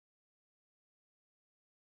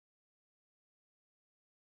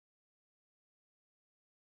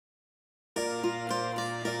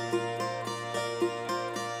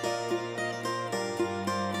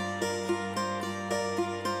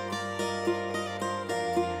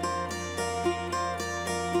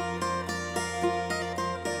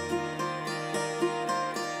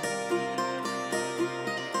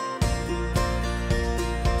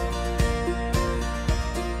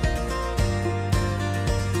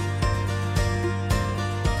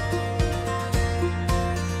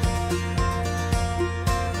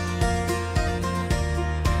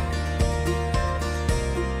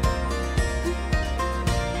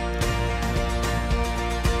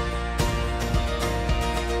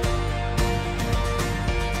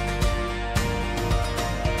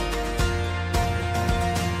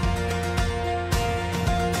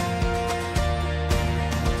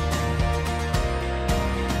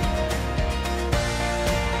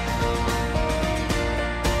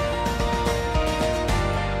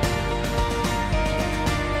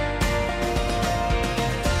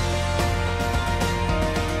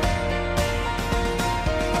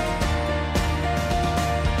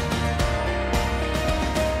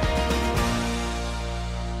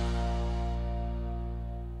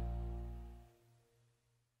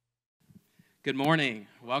Good morning.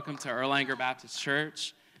 Welcome to Erlanger Baptist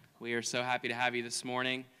Church. We are so happy to have you this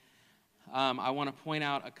morning. I want to point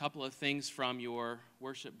out a couple of things from your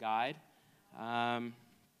worship guide. One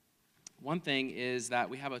thing is that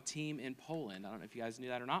we have a team in Poland. I don't know if you guys knew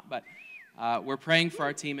that or not, but we're praying for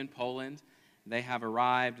our team in Poland. They have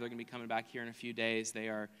arrived. They're going to be coming back here in a few days. They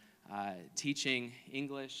are teaching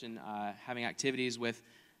English and having activities with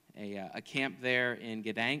a camp there in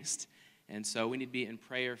Gdańsk. And so we need to be in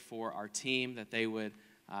prayer for our team, that they would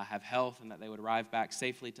have health and that they would arrive back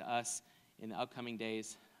safely to us in the upcoming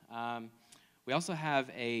days. We also have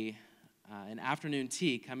an afternoon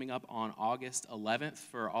tea coming up on August 11th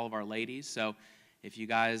for all of our ladies. So if you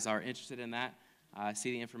guys are interested in that,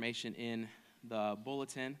 see the information in the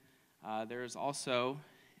bulletin. There's also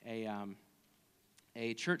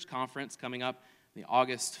a church conference coming up the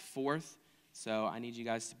August 4th. So I need you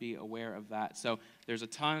guys to be aware of that. So there's a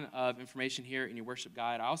ton of information here in your worship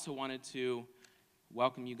guide. I also wanted to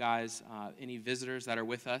welcome you guys, any visitors that are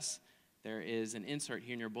with us. There is an insert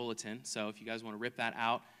here in your bulletin. So if you guys want to rip that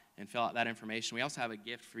out and fill out that information. We also have a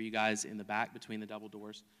gift for you guys in the back between the double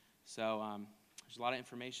doors. So there's a lot of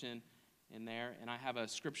information in there. And I have a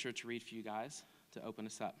scripture to read for you guys to open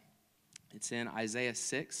us up. It's in Isaiah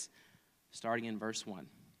 6, starting in verse 1.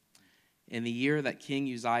 In the year that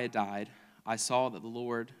King Uzziah died, I saw that the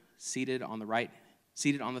Lord seated on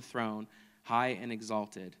the throne, high and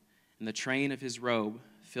exalted, and the train of his robe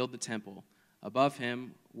filled the temple. Above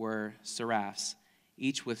him were seraphs,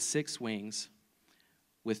 each with 6 wings.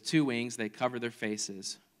 With 2 wings they covered their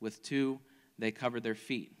faces, with 2 they covered their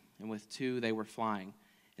feet, and with 2 they were flying.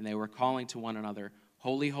 And they were calling to one another,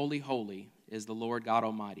 Holy, holy, holy is the Lord God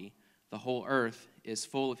Almighty. The whole earth is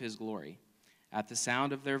full of his glory. At the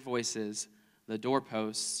sound of their voices, the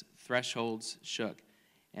doorposts, thresholds shook,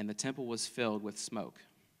 and the temple was filled with smoke.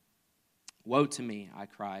 Woe to me, I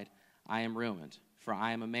cried. I am ruined, for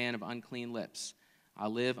I am a man of unclean lips. I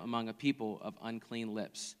live among a people of unclean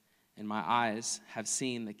lips, and my eyes have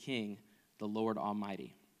seen the King, the Lord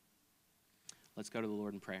Almighty. Let's go to the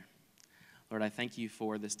Lord in prayer. Lord, I thank you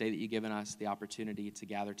for this day that you've given us, the opportunity to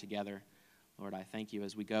gather together. Lord, I thank you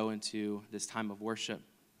as we go into this time of worship,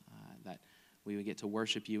 that we would get to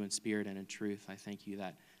worship you in spirit and in truth. I thank you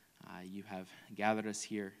that you have gathered us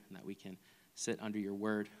here and that we can sit under your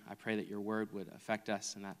word. I pray that your word would affect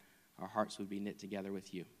us and that our hearts would be knit together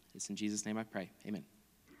with you. It's in Jesus' name I pray. Amen.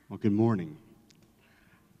 Well, good morning.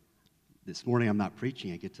 This morning I'm not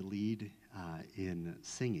preaching. I get to lead in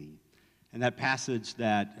singing. And that passage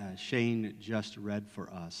that Shane just read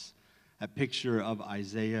for us, that picture of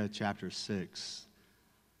Isaiah chapter 6,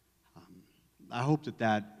 I hope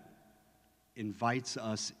that invites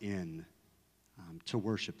us in to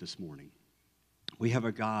worship this morning. We have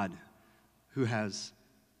a God who has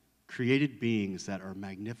created beings that are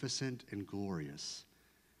magnificent and glorious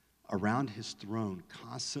around his throne,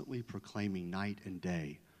 constantly proclaiming night and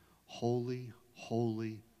day, holy,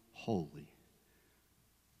 holy, holy.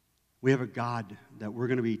 We have a God that we're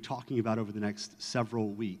going to be talking about over the next several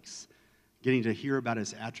weeks, getting to hear about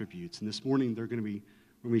his attributes. And this morning we're going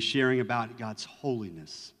to be sharing about God's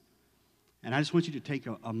holiness. And I just want you to take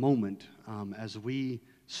a moment as we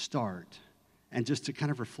start and just to kind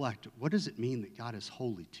of reflect, what does it mean that God is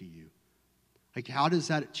holy to you? Like, how does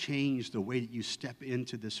that change the way that you step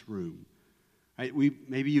into this room? Right?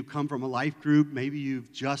 Maybe you come from a life group. Maybe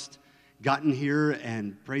you've just gotten here,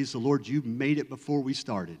 and praise the Lord, you made it before we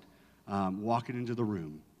started walking into the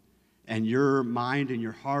room. And your mind and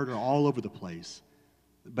your heart are all over the place.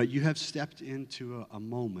 But you have stepped into a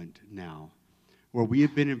moment now where we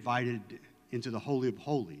have been invited into the Holy of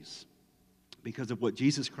Holies because of what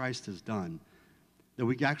Jesus Christ has done, that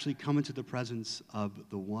we actually come into the presence of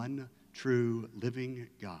the one true living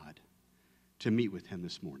God to meet with him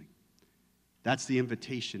this morning. That's the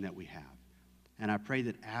invitation that we have. And I pray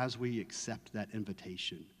that as we accept that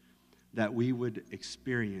invitation, that we would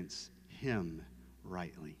experience him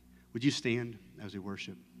rightly. Would you stand as we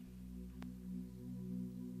worship?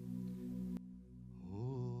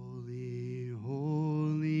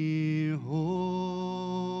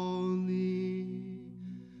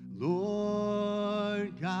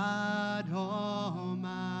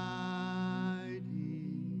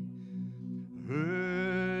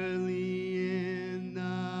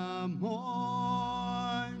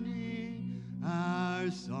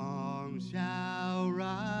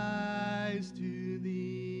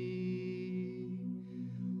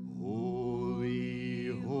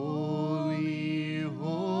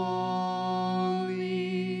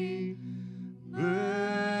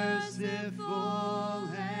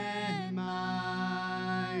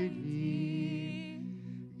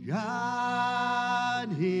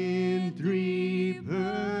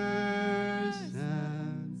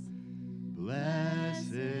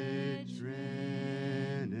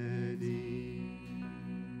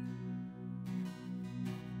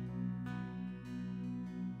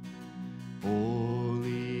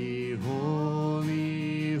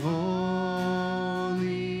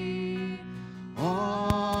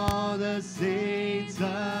 saints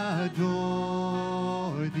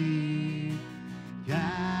adore thee,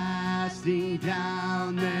 casting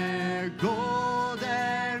down their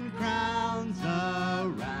golden crowns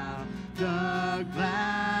around the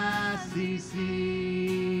glassy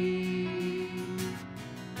sea.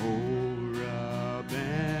 Cherubim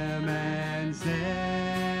and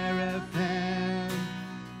seraphim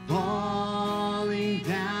falling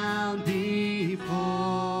down before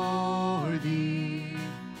thee,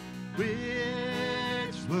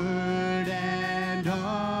 which word and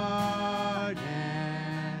art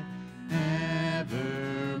and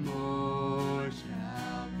evermore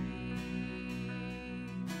shall be.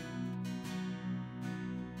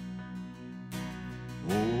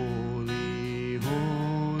 Holy,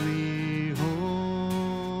 holy,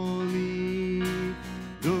 holy,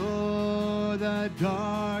 though the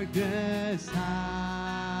darkness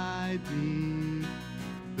hide thee,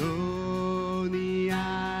 though the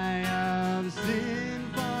eye of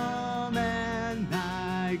sinful man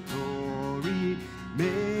thy glory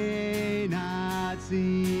may not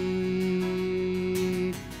see.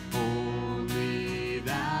 Holy,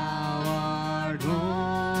 thou art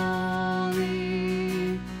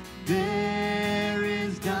holy, there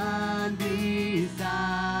is none beside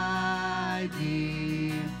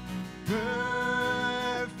thee,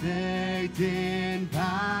 perfect in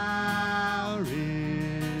power,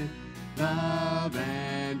 in love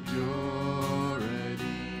and purity.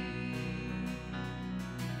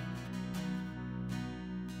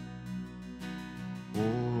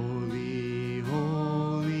 Holy,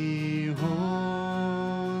 holy,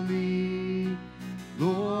 holy,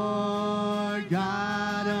 Lord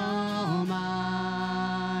God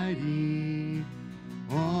Almighty,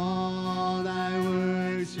 all thy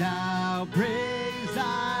works shall praise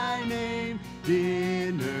thy name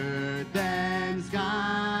in earth and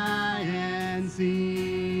sky and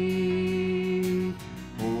sea.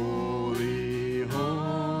 Holy,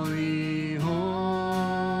 holy,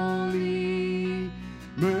 holy,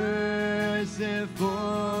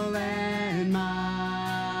 merciful and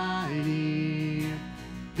mighty,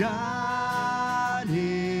 God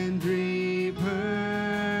in three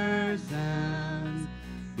persons,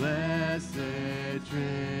 blessed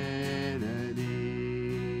Trinity.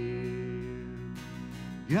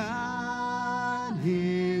 God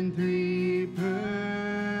in three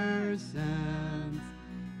persons,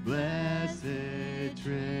 blessed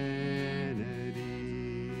Trinity.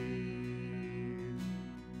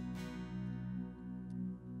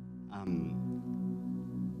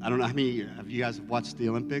 I don't know how many of you guys have watched the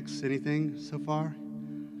Olympics, anything so far?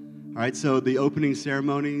 All right, so the opening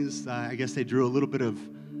ceremonies, I guess they drew a little bit of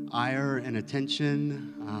ire and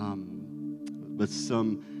attention with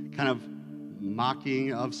some kind of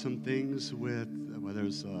mocking of some things with, whether it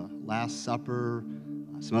was Last Supper,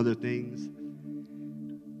 some other things.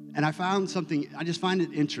 And I found something, I just find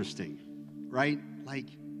it interesting, right? Like,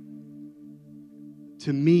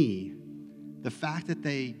 to me, the fact that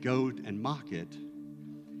they go and mock it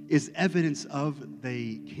is evidence of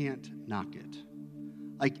they can't knock it.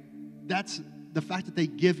 Like, that's the fact that they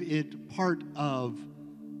give it part of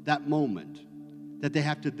that moment, that they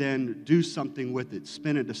have to then do something with it,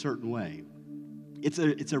 spin it a certain way.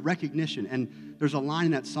 It's a recognition. And there's a line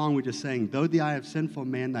in that song we just sang, though the eye of sinful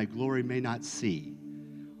man thy glory may not see,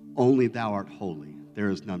 only thou art holy, there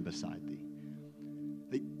is none beside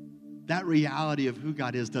thee. That reality of who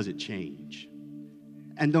God is doesn't change.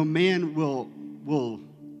 And though man will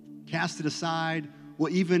cast it aside, will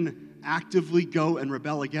even actively go and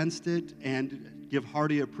rebel against it and give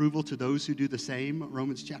hearty approval to those who do the same,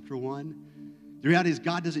 Romans chapter 1. The reality is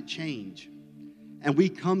God doesn't change. And we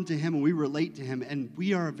come to him and we relate to him, and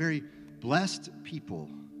we are a very blessed people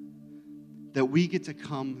that we get to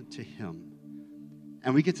come to him.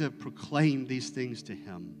 And we get to proclaim these things to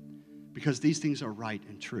him because these things are right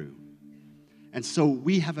and true. And so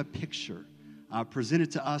we have a picture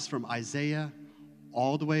presented to us from Isaiah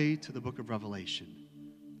all the way to the book of Revelation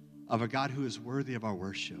of a God who is worthy of our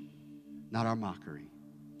worship, not our mockery,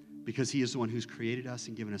 because he is the one who's created us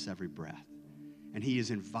and given us every breath. And he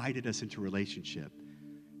has invited us into relationship.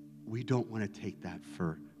 We don't want to take that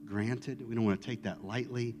for granted. We don't want to take that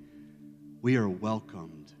lightly. We are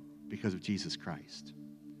welcomed because of Jesus Christ.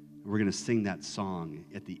 And we're going to sing that song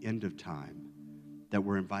at the end of time that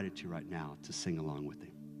we're invited to right now to sing along with him.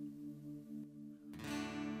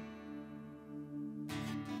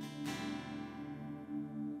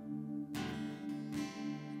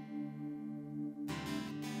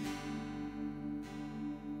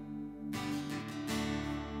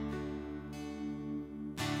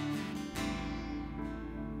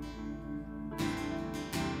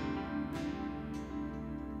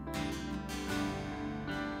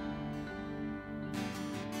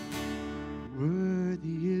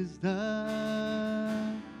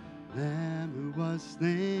 the Lamb who was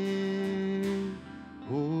slain.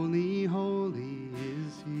 Holy, holy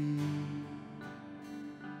is he.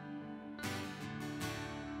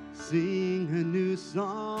 Sing a new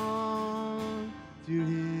song to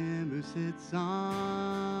him who sits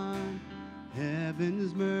on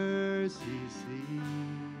heaven's mercy seat.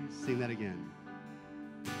 Sing that again.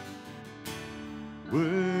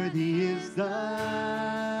 Worthy is the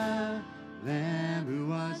Lamb who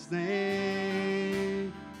was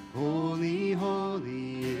slain. Holy,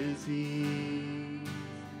 holy is he.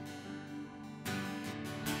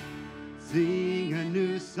 Sing a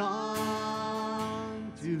new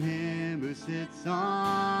song to him who sits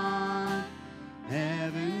on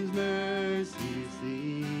heaven's mercy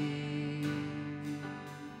seat.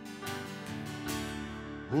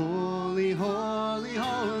 Holy, holy,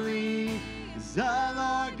 holy is the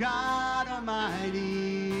Lord God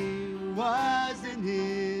Almighty, was and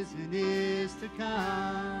is to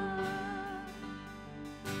come.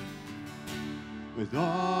 With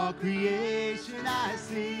all creation I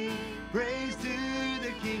sing praise to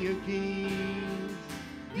the King of Kings.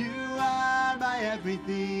 You are my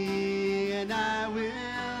everything, and I will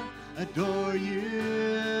adore you.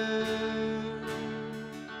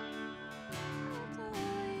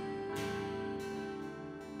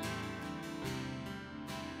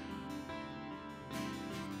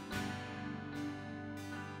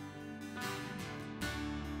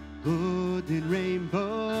 Golden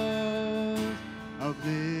rainbows of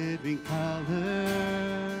living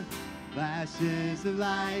color, flashes of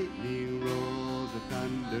lightning, rolls of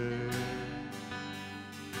thunder.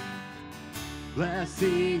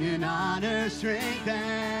 Blessing and honor, strength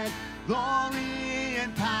and glory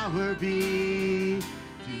and power be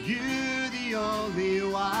to you, the only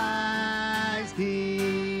wise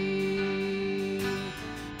King.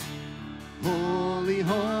 Holy,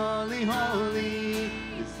 holy, holy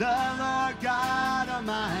is the Lord God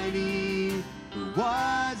Almighty, who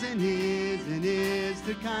was and is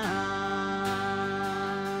to come.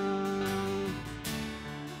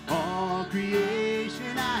 All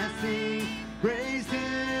creation I sing praise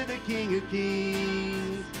to the King of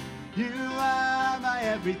Kings. You are my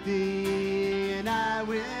everything, and I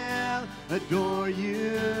will adore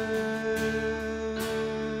you.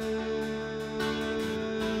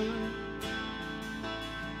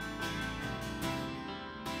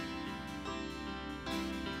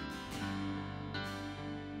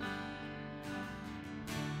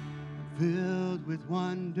 Filled with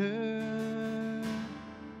wonder,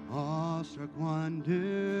 awestruck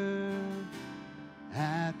wonder,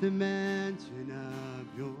 at the mention of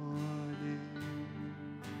your name.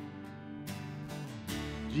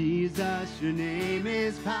 Jesus, your name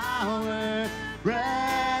is power,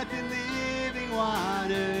 breath and living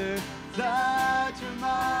water, such a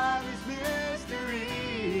marvelous mystery.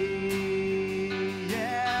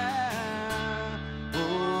 Yeah.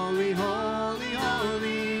 Holy, holy,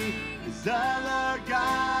 holy is the Lord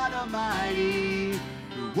God Almighty,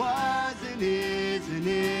 who was and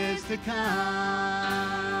is to come.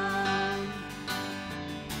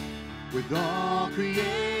 With all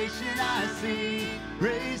creation I sing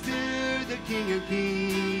praise to the King of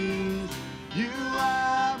Kings. You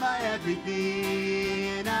are my everything,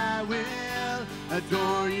 and I will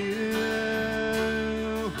adore you.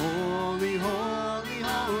 Holy, holy,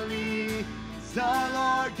 holy is the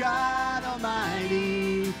Lord God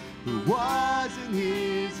Almighty, who was and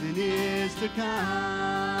is to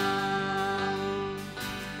come.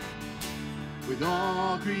 With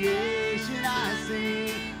all creation I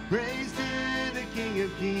sing praise to the King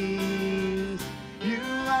of Kings. You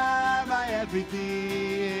are my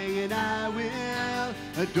everything, and I will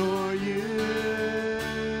adore you.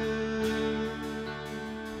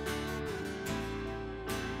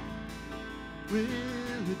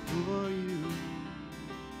 Will adore you.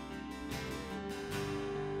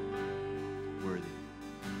 Worthy.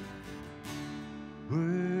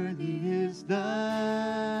 Worthy is the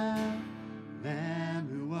Lamb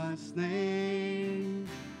who was slain.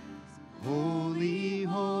 Holy,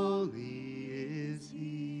 holy is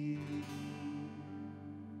he.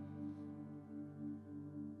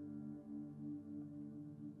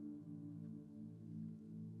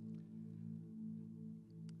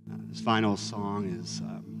 This final song is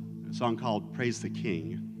a song called Praise the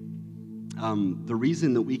King. The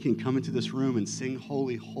reason that we can come into this room and sing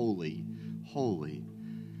holy, holy, holy,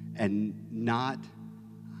 and not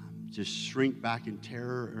just shrink back in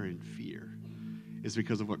terror or in fear is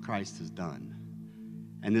because of what Christ has done.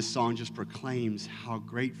 And this song just proclaims how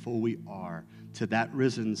grateful we are to that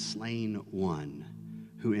risen, slain one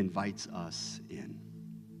who invites us in.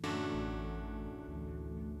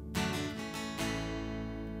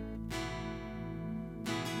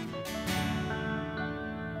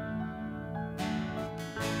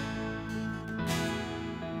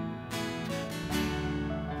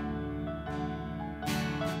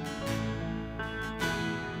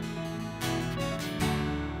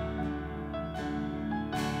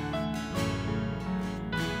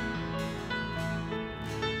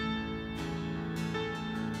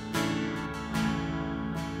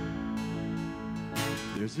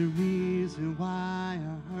 There's a reason why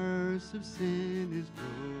our hearse of sin is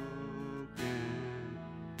broken.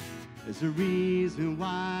 There's a reason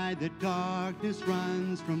why the darkness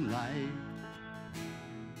runs from light.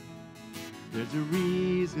 There's a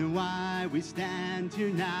reason why we stand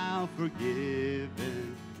here now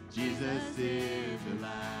forgiven. Jesus is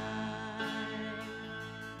alive.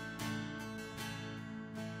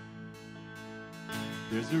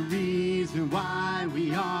 There's a reason why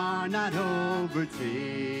we are not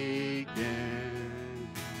overtaken.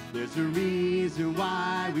 There's a reason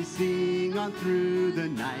why we sing on through the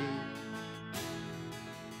night.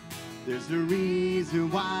 There's a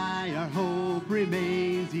reason why our hope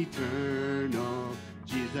remains eternal.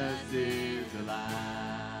 Jesus is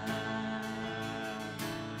alive.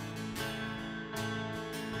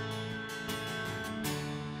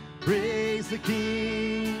 Praise the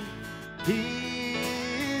King. He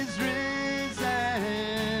is risen.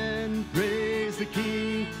 Praise the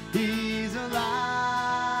King. He's alive.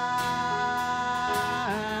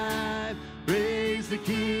 Praise the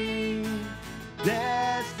King.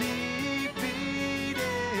 Death's defeated.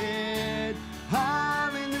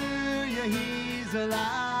 Hallelujah, he's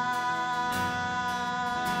alive.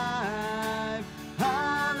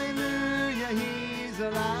 Hallelujah, he's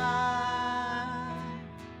alive.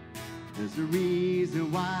 There's a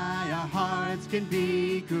reason why our hearts can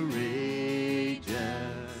be courageous.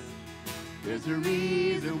 There's a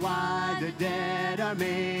reason why the dead are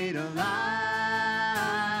made alive.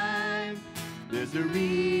 There's a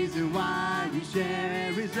reason why we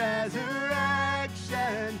share his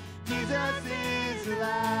resurrection. Jesus is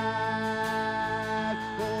alive.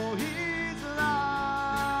 Oh, he's alive.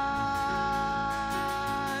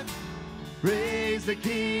 Praise the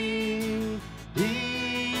King.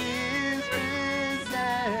 He is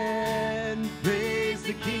risen. Praise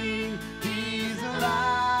the King. He's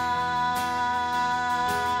alive.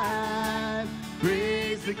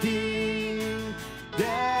 Praise the King.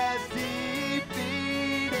 Death's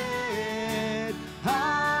defeated.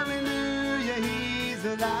 Hallelujah, he's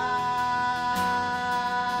alive.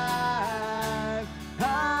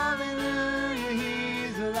 Hallelujah,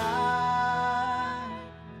 he's alive.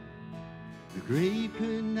 The grave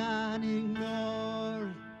could not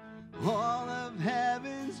ignore all of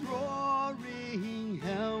heaven's roaring.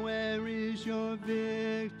 Hell, where is your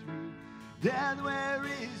victory? Death, where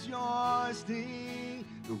is your sting?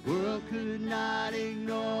 The world could not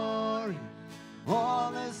ignore it.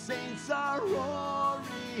 All the saints are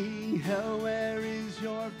roaring. Hell, where is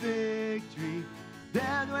your victory?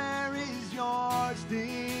 Death, where is your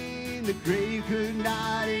sting? The grave could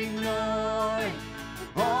not ignore it.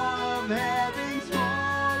 All of heaven's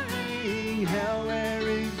roaring. Hell, where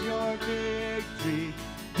is your victory?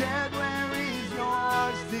 Death, where is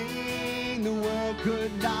your sting? The world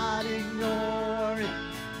could not ignore it.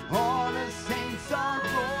 All the saints are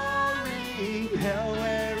roaring. Hell,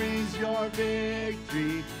 where is your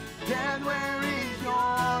victory? Death, where is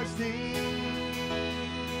your sting?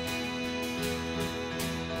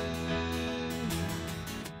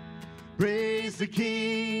 Praise the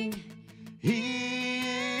King. He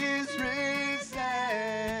is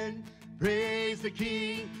risen. Praise the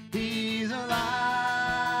King. He's alive.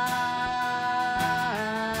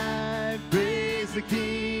 Praise the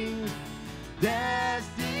King. Death's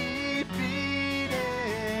defeated.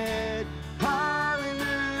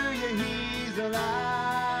 Hallelujah, he's alive.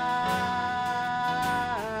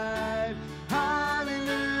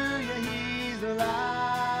 Hallelujah, he's alive.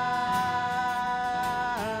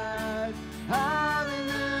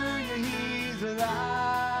 Hallelujah, he's alive.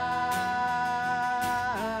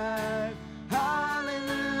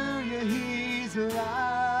 Hallelujah, he's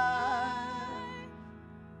alive.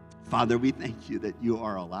 Father, we thank you that you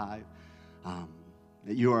are alive.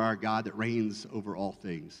 That you are our God that reigns over all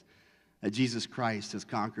things, that Jesus Christ has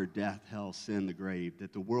conquered death, hell, sin, the grave,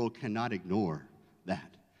 that the world cannot ignore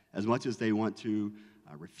that. As much as they want to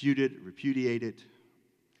refute it, repudiate it,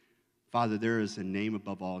 Father, there is a name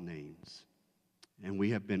above all names, and we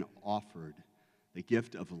have been offered the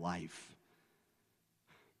gift of life.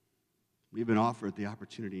 We've been offered the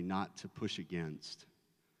opportunity not to push against,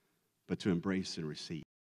 but to embrace and receive.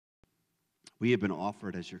 We have been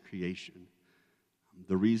offered as your creation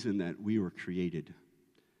the reason that we were created,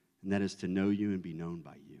 and that is to know you and be known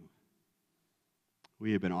by you.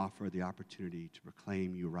 We have been offered the opportunity to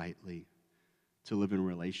proclaim you rightly, to live in a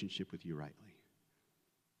relationship with you rightly.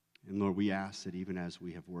 And Lord, we ask that even as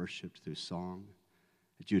we have worshiped through song,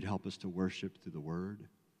 that you would help us to worship through the word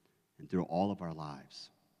and through all of our lives,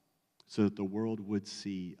 so that the world would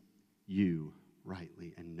see you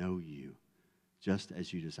rightly and know you just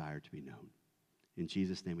as you desire to be known. In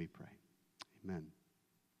Jesus' name we pray. Amen.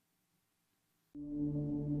 Take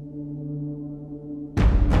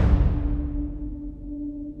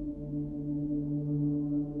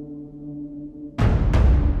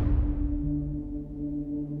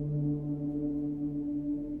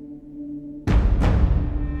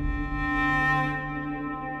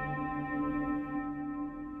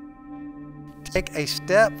a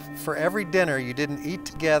step for every dinner you didn't eat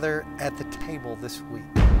together at the table this week.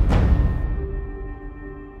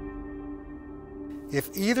 If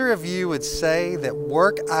either of you would say that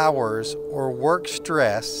work hours or work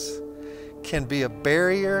stress can be a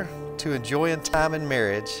barrier to enjoying time in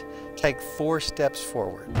marriage, take 4 steps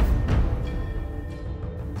forward.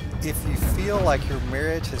 If you feel like your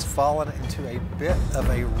marriage has fallen into a bit of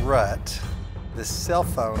a rut, the cell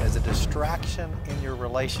phone is a distraction in your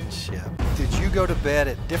relationship. Did you go to bed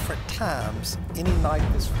at different times any night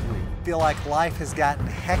this week? Feel like life has gotten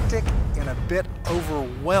hectic and a bit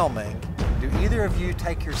overwhelming? Do either of you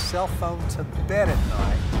take your cell phone to bed at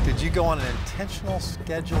night? Did you go on an intentional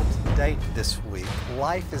scheduled date this week?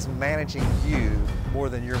 Life is managing you more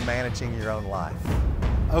than you're managing your own life.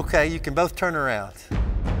 Okay, you can both turn around.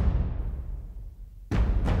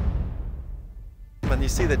 When you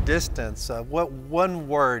see the distance, what one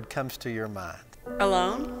word comes to your mind?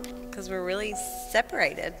 Alone, because we're really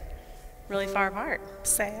separated, really far apart.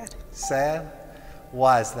 Sad. Sad?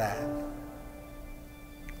 Why is that?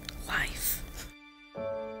 Life.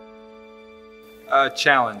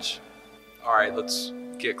 Challenge. All right, let's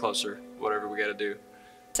get closer, whatever we got to do.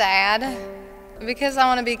 Sad, because I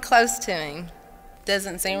want to be close to him.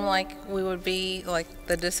 Doesn't seem like we would be, like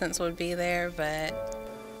the distance would be there, but...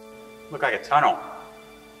 Look like a tunnel,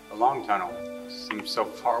 a long tunnel. Seems so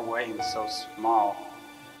far away and so small.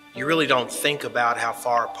 You really don't think about how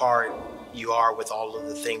far apart you are with all of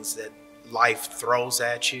the things that life throws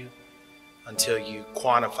at you until you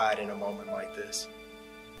quantify it in a moment like this.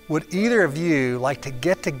 Would either of you like to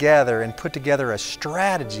get together and put together a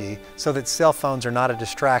strategy so that cell phones are not a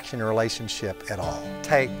distraction in a relationship at all?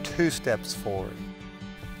 Take 2 steps forward.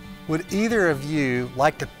 Would either of you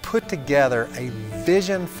like to put together a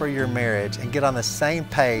vision for your marriage and get on the same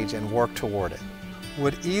page and work toward it?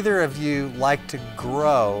 Would either of you like to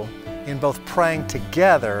grow in both praying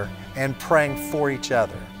together and praying for each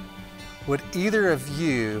other? Would either of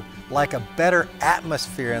you like a better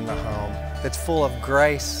atmosphere in the home that's full of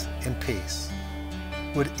grace and peace?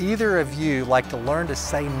 Would either of you like to learn to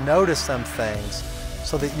say no to some things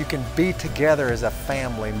so that you can be together as a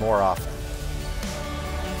family more often?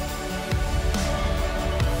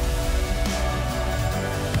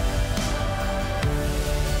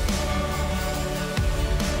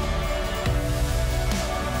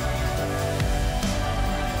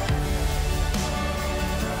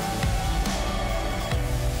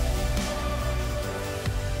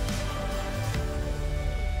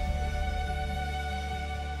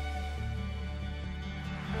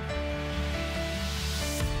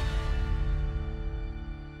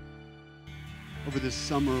 Over this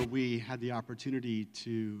summer, we had the opportunity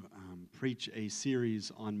to preach a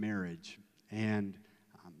series on marriage. And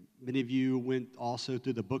many of you went also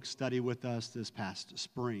through the book study with us this past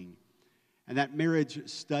spring. And that marriage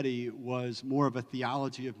study was more of a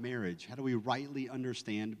theology of marriage. How do we rightly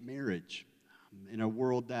understand marriage? In a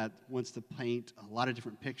world that wants to paint a lot of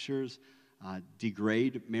different pictures,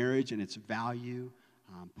 degrade marriage and its value,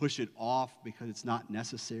 push it off because it's not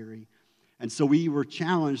necessary. And so we were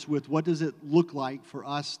challenged with what does it look like for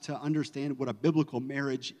us to understand what a biblical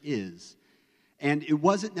marriage is. And it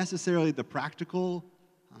wasn't necessarily the practical,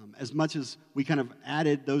 as much as we kind of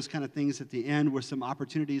added those kind of things at the end with some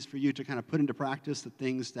opportunities for you to kind of put into practice the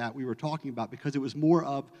things that we were talking about, because it was more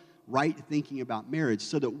of right thinking about marriage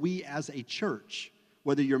so that we as a church,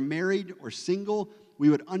 whether you're married or single, we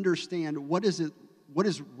would understand what is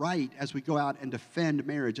right as we go out and defend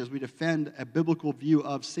marriage, as we defend a biblical view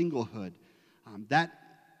of singlehood.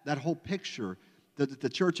 That whole picture, that the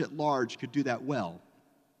church at large could do that well.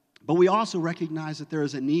 But we also recognize that there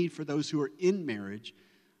is a need for those who are in marriage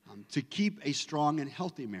to keep a strong and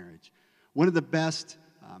healthy marriage. One of the best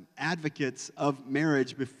advocates of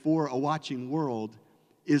marriage before a watching world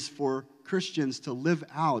is for Christians to live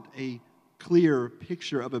out a clear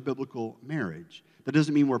picture of a biblical marriage. That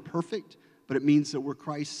doesn't mean we're perfect, but it means that we're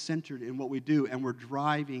Christ-centered in what we do, and we're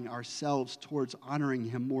driving ourselves towards honoring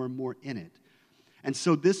Him more and more in it. And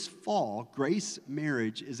so this fall, Grace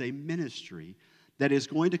Marriage is a ministry that is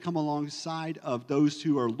going to come alongside of those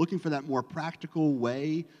who are looking for that more practical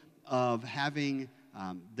way of having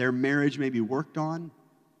their marriage maybe worked on.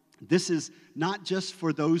 This is not just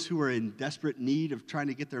for those who are in desperate need of trying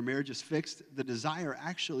to get their marriages fixed. The desire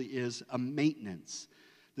actually is a maintenance.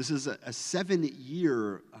 This is a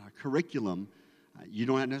 7-year curriculum You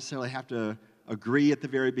don't necessarily have to agree at the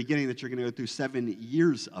very beginning that you're going to go through 7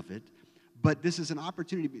 years of it. But this is an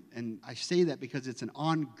opportunity, and I say that because it's an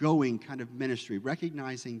ongoing kind of ministry,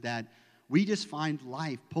 recognizing that we just find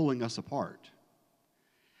life pulling us apart.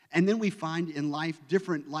 And then we find in life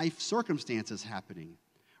different life circumstances happening,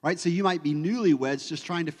 right? So you might be newlyweds just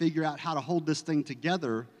trying to figure out how to hold this thing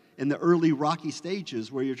together in the early rocky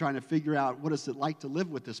stages where you're trying to figure out what is it like to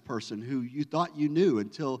live with this person who you thought you knew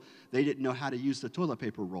until they didn't know how to use the toilet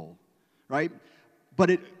paper roll, right? But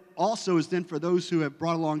it also is then for those who have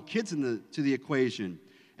brought along kids to the equation,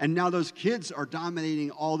 and now those kids are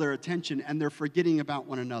dominating all their attention and they're forgetting about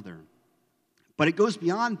one another. But it goes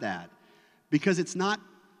beyond that because it's not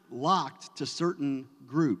locked to certain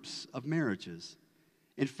groups of marriages.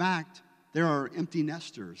 In fact, there are empty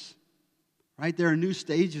nesters, right? There are new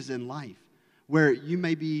stages in life where you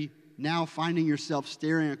may be now finding yourself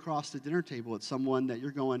staring across the dinner table at someone that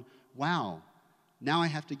you're going, wow, now I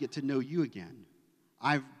have to get to know you again.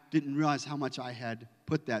 I didn't realize how much I had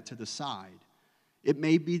put that to the side. It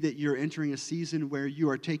may be that you're entering a season where you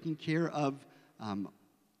are taking care of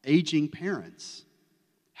aging parents.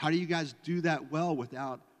 How do you guys do that well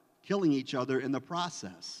without killing each other in the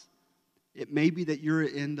process? It may be that you're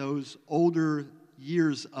in those older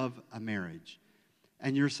years of a marriage,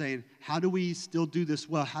 and you're saying, how do we still do this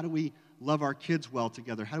well? How do we love our kids well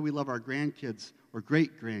together? How do we love our grandkids or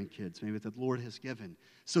great-grandkids, maybe that the Lord has given?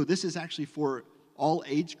 So this is actually for all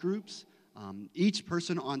age groups. Each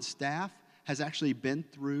person on staff has actually been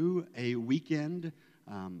through a weekend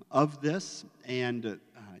of this, and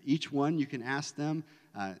each one, you can ask them,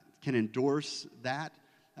 can endorse that.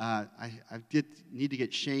 I did need to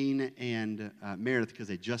get Shane and Meredith, because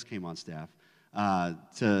they just came on staff,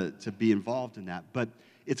 to be involved in that. But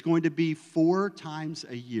it's going to be 4 times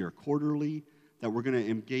a year, quarterly, that we're going to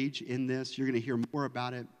engage in this. You're going to hear more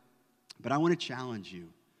about it. But I want to challenge you.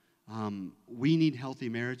 We need healthy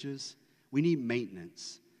marriages. We need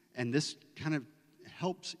maintenance. And this kind of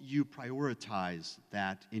helps you prioritize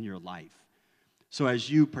that in your life. So as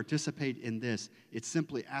you participate in this, it's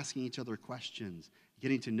simply asking each other questions,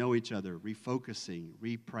 getting to know each other, refocusing,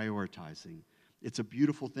 reprioritizing. It's a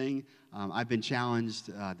beautiful thing. I've been challenged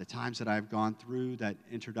the times that I've gone through that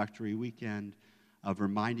introductory weekend of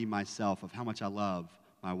reminding myself of how much I love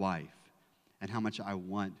my wife and how much I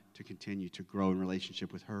want to continue to grow in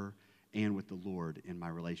relationship with her and with the Lord in my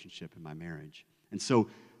relationship and my marriage. And so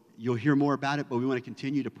you'll hear more about it, but we want to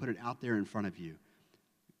continue to put it out there in front of you.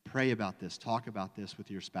 Pray about this. Talk about this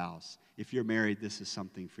with your spouse. If you're married, this is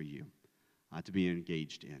something for you to be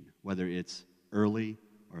engaged in, whether it's early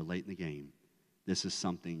or late in the game. This is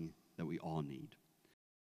something that we all need.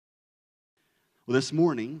 Well, this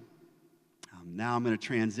morning, now I'm going to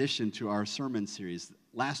transition to our sermon series.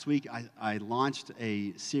 Last week, I launched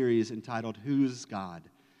a series entitled, Who's God?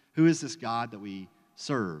 Who is this God that we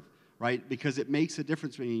serve, right? Because it makes a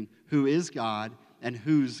difference between who is God and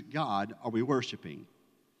whose God are we worshiping.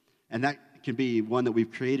 And that can be one that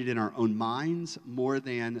we've created in our own minds more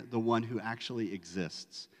than the one who actually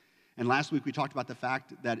exists. And last week, we talked about the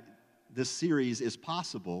fact that this series is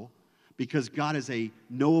possible because God is a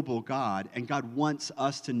knowable God, and God wants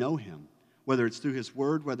us to know him, whether it's through his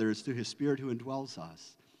word, whether it's through his Spirit who indwells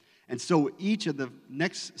us. And so each of the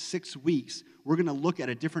next 6 weeks, we're going to look at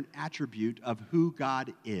a different attribute of who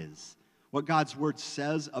God is, what God's word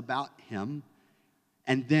says about him,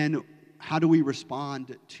 and then how do we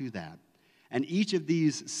respond to that. And each of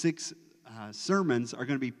these 6 sermons are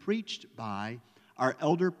going to be preached by our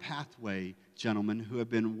Elder Pathway gentlemen who have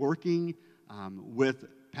been working with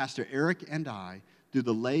Pastor Eric and I through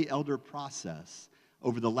the lay elder process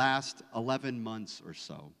over the last 11 months or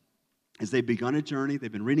so. As they've begun a journey,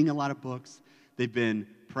 they've been reading a lot of books, they've been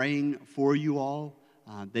praying for you all,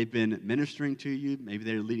 they've been ministering to you, maybe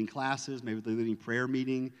they're leading classes, maybe they're leading prayer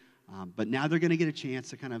meeting, but now they're going to get a chance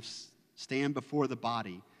to kind of stand before the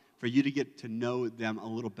body for you to get to know them a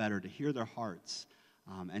little better, to hear their hearts,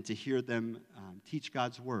 and to hear them teach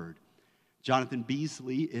God's word. Jonathan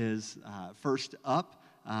Beasley is first up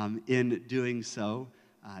in doing so.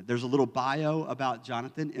 There's a little bio about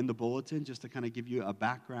Jonathan in the bulletin just to kind of give you a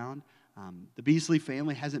background. The Beasley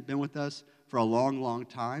family hasn't been with us for a long, long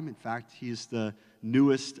time. In fact, he's the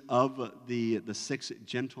newest of the 6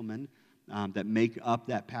 gentlemen that make up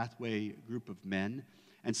that Pathway group of men.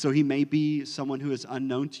 And so he may be someone who is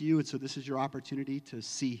unknown to you, and so this is your opportunity to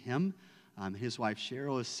see him. His wife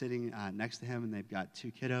Cheryl is sitting next to him, and they've got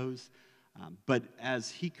 2 kiddos. But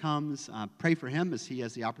as he comes, pray for him as he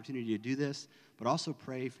has the opportunity to do this, but also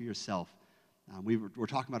pray for yourself. We're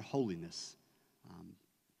talking about holiness.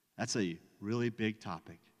 That's a really big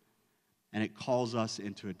topic, and it calls us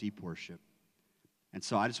into a deep worship. And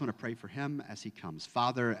so I just want to pray for him as he comes.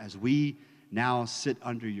 Father, as we now sit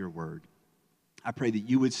under your word, I pray that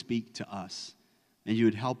you would speak to us and you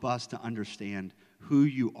would help us to understand who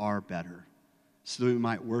you are better so that we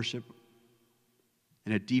might worship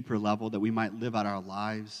in a deeper level, that we might live out our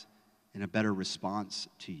lives in a better response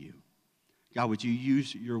to you. God, would you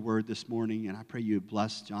use your word this morning? And I pray you would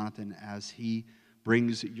bless Jonathan as he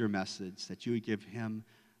brings your message, that you would give him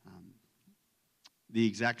the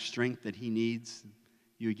exact strength that he needs.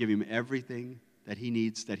 You would give him everything that he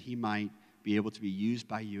needs, that he might be able to be used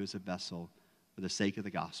by you as a vessel for the sake of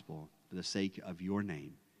the gospel, for the sake of your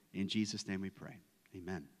name. In Jesus' name we pray.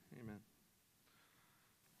 Amen. Amen.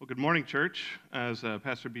 Well, good morning, church. As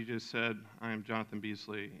Pastor B just said, I am Jonathan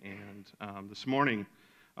Beasley, and this morning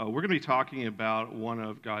we're going to be talking about one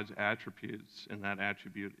of God's attributes, and that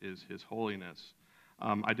attribute is his holiness.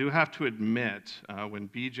 I do have to admit, when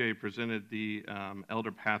BJ presented the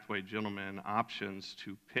Elder Pathway gentlemen options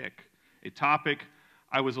to pick a topic,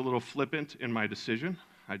 I was a little flippant in my decision.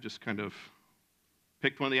 I just kind of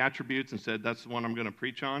picked one of the attributes and said, that's the one I'm going to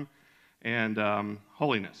preach on, and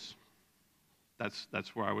holiness.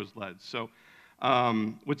 That's where I was led. So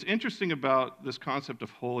what's interesting about this concept of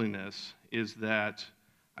holiness is that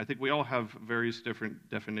I think we all have various different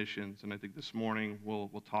definitions, and I think this morning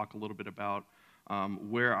we'll talk a little bit about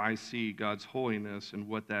where I see God's holiness and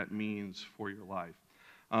what that means for your life.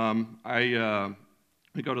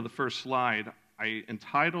 We go to the first slide. I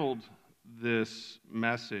entitled this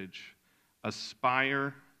message,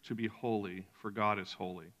 Aspire to be Holy, for God is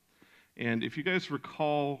Holy. And if you guys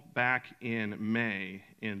recall back in May,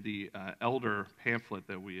 in the elder pamphlet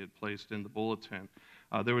that we had placed in the bulletin,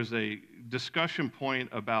 there was a discussion point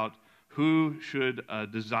about who should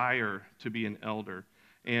desire to be an elder.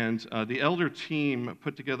 And the elder team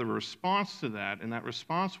put together a response to that, and that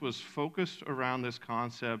response was focused around this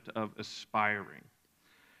concept of aspiring.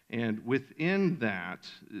 And within that,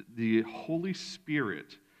 the Holy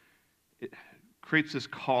Spirit creates this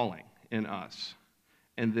calling in us.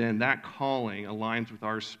 And then that calling aligns with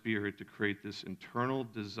our spirit to create this internal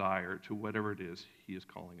desire to whatever it is he is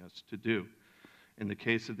calling us to do. In the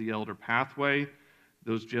case of the elder pathway,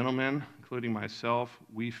 those gentlemen, including myself,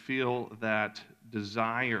 we feel that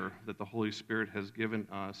desire that the Holy Spirit has given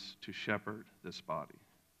us to shepherd this body.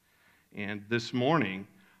 And this morning,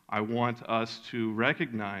 I want us to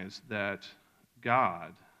recognize that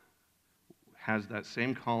God has that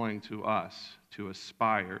same calling to us to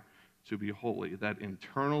aspire to be holy, that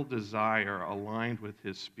internal desire aligned with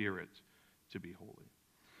his spirit to be holy.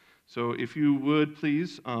 So if you would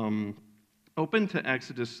please open to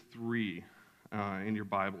Exodus 3 in your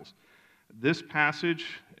Bibles. This passage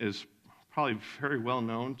is probably very well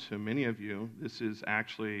known to many of you. This is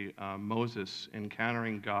actually Moses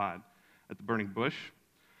encountering God at the burning bush.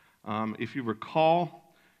 If you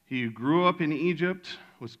recall, he grew up in Egypt,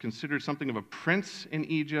 was considered something of a prince in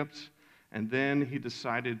Egypt, and then he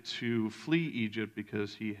decided to flee Egypt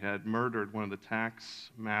because he had murdered one of the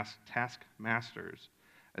taskmasters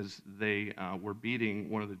as they were beating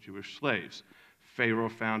one of the Jewish slaves. Pharaoh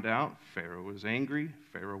found out. Pharaoh was angry.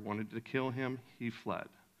 Pharaoh wanted to kill him. He fled.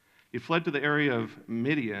 He fled to the area of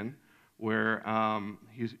Midian, where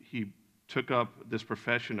he took up this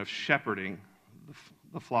profession of shepherding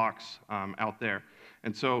the flocks out there.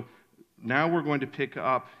 And so now we're going to pick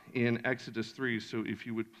up in Exodus 3, so if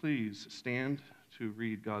you would please stand to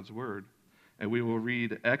read God's word. And we will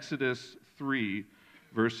read Exodus 3,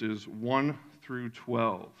 verses 1 through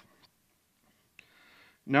 12.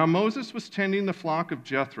 Now Moses was tending the flock of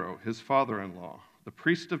Jethro, his father-in-law, the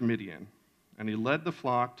priest of Midian, and he led the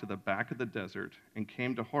flock to the back of the desert and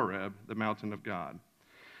came to Horeb, the mountain of God.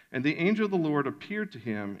 And the angel of the Lord appeared to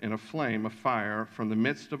him in a flame of fire from the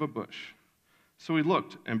midst of a bush. So he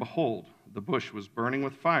looked, and behold, the bush was burning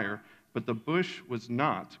with fire, but the bush was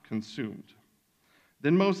not consumed.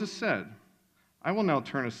 Then Moses said, I will now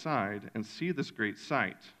turn aside and see this great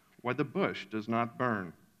sight, why the bush does not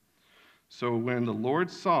burn. So when the Lord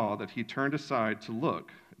saw that he turned aside to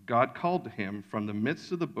look, God called to him from the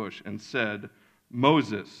midst of the bush and said,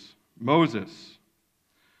 Moses, Moses.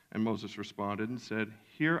 And Moses responded and said,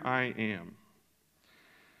 Here I am.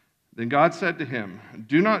 Then God said to him,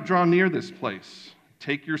 Do not draw near this place.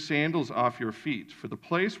 Take your sandals off your feet, for the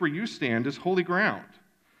place where you stand is holy ground.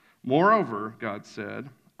 Moreover, God said,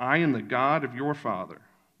 I am the God of your father,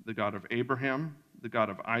 the God of Abraham, the God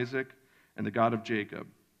of Isaac, and the God of Jacob.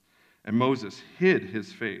 And Moses hid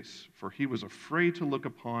his face, for he was afraid to look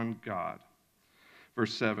upon God.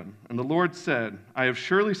 Verse 7, And the Lord said, I have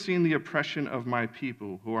surely seen the oppression of my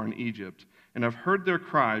people who are in Egypt, and have heard their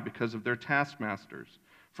cry because of their taskmasters.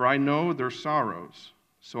 For I know their sorrows,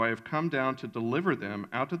 So I have come down to deliver them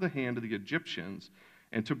out of the hand of the Egyptians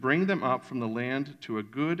and to bring them up from the land to a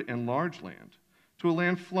good and large land, to a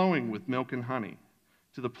land flowing with milk and honey,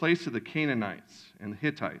 to the place of the Canaanites and the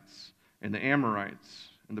Hittites and the Amorites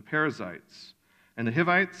and the Perizzites and the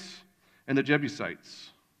Hivites and the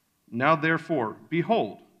Jebusites. Now therefore,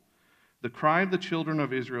 behold, the cry of the children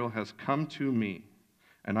of Israel has come to me,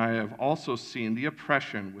 and I have also seen the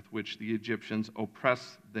oppression with which the Egyptians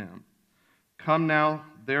oppress them. Come now,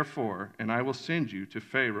 therefore, and I will send you to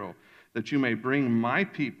Pharaoh, that you may bring my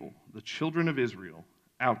people, the children of Israel,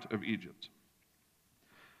 out of Egypt.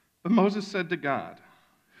 But Moses said to God,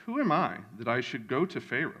 who am I that I should go to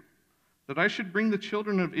Pharaoh, that I should bring the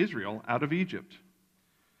children of Israel out of Egypt?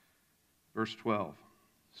 Verse 12,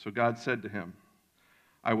 so God said to him,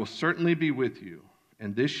 I will certainly be with you,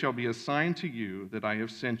 and this shall be a sign to you that I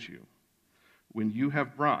have sent you. When you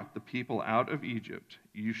have brought the people out of Egypt,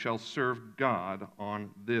 you shall serve God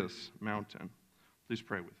on this mountain. Please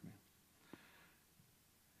pray with me.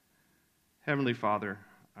 Heavenly Father,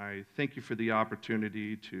 I thank you for the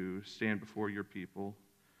opportunity to stand before your people,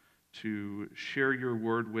 to share your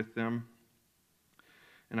word with them.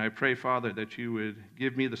 And I pray, Father, that you would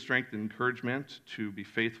give me the strength and encouragement to be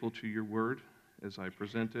faithful to your word as I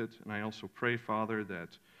present it. And I also pray, Father,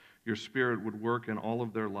 that your Spirit would work in all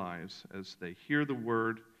of their lives as they hear the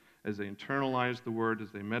word, as they internalize the word,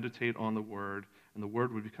 as they meditate on the word, and the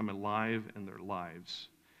word would become alive in their lives,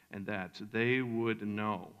 and that they would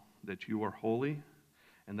know that you are holy,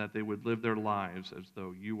 and that they would live their lives as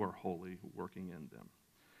though you are holy, working in them.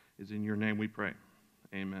 It's in your name we pray.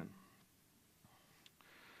 Amen.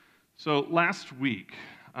 So last week,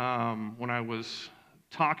 when I was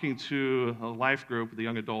talking to a life group, the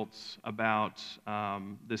young adults, about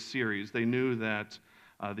this series, they knew that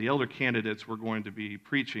the elder candidates were going to be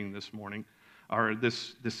preaching this morning, or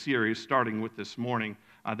this series starting with this morning.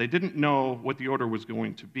 They didn't know what the order was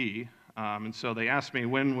going to be, and so they asked me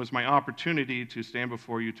when was my opportunity to stand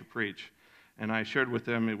before you to preach, and I shared with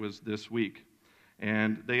them it was this week.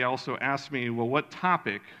 And they also asked me, well, what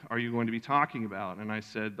topic are you going to be talking about? And I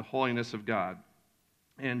said, the holiness of God.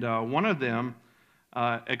 And one of them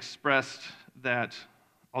expressed that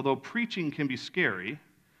although preaching can be scary,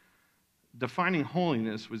 defining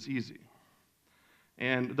holiness was easy.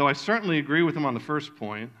 And though I certainly agree with him on the first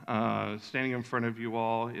point, standing in front of you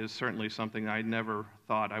all is certainly something I never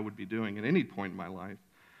thought I would be doing at any point in my life,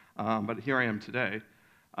 but here I am today.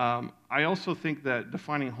 I also think that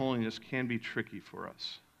defining holiness can be tricky for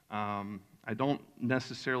us. I don't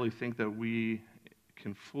necessarily think that we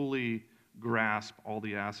can fully grasp all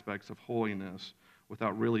the aspects of holiness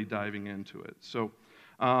without really diving into it. So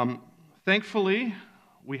thankfully,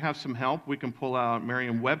 we have some help. We can pull out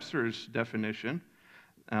Merriam-Webster's definition.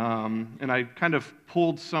 And I kind of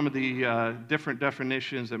pulled some of the different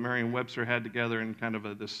definitions that Merriam-Webster had together in kind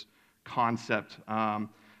of this concept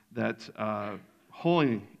that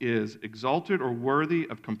holy is exalted or worthy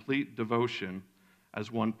of complete devotion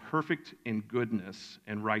as one perfect in goodness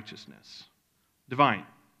and righteousness. Divine.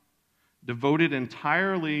 Devoted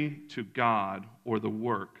entirely to God or the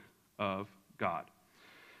work of God.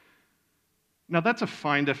 Now that's a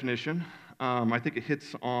fine definition. I think it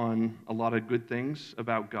hits on a lot of good things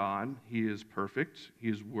about God. He is perfect. He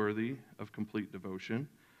is worthy of complete devotion.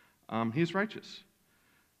 He is righteous.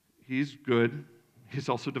 He's good. He's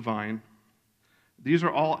also divine. These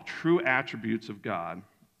are all true attributes of God.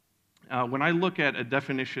 When I look at a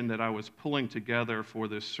definition that I was pulling together for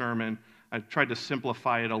this sermon, I tried to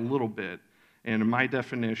simplify it a little bit. And my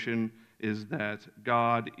definition is that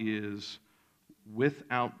God is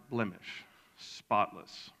without blemish,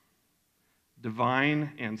 spotless,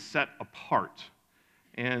 divine, and set apart.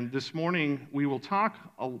 And this morning, we will talk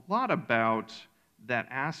a lot about that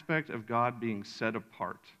aspect of God being set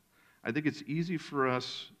apart. I think it's easy for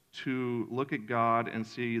us to look at God and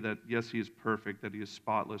see that, yes, he is perfect, that he is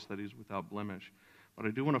spotless, that he is without blemish. But I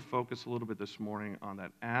do want to focus a little bit this morning on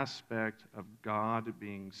that aspect of God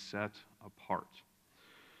being set apart.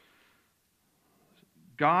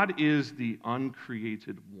 God is the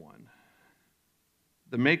uncreated one,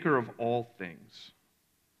 the maker of all things.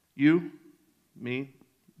 You, me,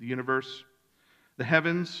 the universe, the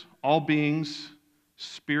heavens, all beings,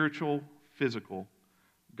 spiritual, physical.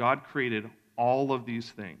 God created all of these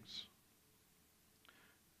things.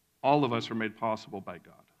 All of us are made possible by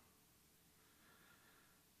God.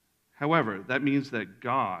 However, that means that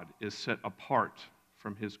God is set apart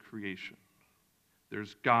from his creation.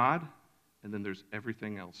 There's God, and then there's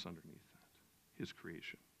everything else underneath that, his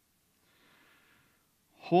creation.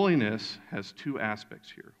 Holiness has two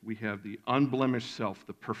aspects here. We have the unblemished self,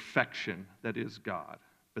 the perfection that is God.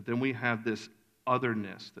 But then we have this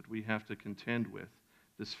otherness that we have to contend with,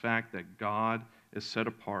 this fact that God is set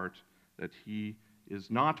apart, that he is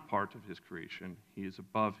not part of his creation, he is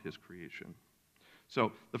above his creation.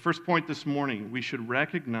 So the first point this morning, we should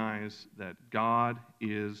recognize that God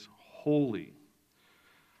is holy.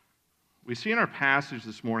 We see in our passage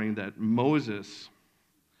this morning that Moses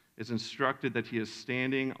is instructed that he is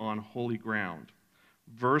standing on holy ground.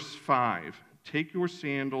 Verse 5, take your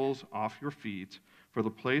sandals off your feet, for the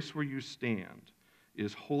place where you stand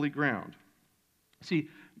is holy ground. See,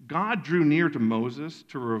 God drew near to Moses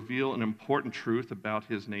to reveal an important truth about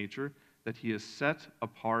his nature, that he is set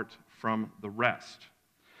apart from the rest.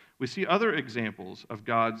 We see other examples of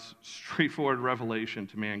God's straightforward revelation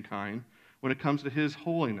to mankind when it comes to his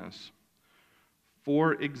holiness.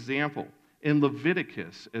 For example, in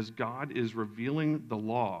Leviticus, as God is revealing the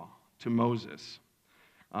law to Moses,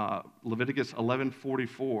 Leviticus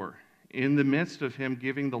 11:44, in the midst of him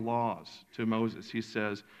giving the laws to Moses, he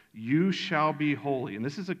says, you shall be holy. And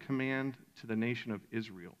this is a command to the nation of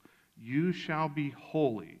Israel. You shall be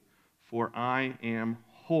holy, for I am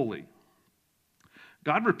holy.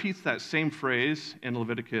 God repeats that same phrase in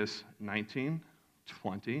Leviticus 19,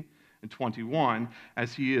 20, and 21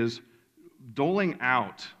 as he is doling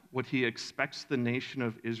out what he expects the nation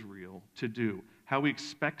of Israel to do, how he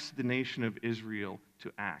expects the nation of Israel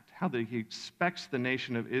to act, how he expects the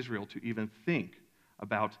nation of Israel to even think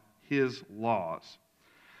about his laws.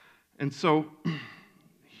 And so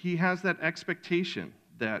he has that expectation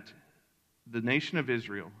that the nation of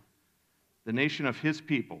Israel, the nation of his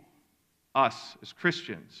people, us as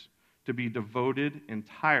Christians, to be devoted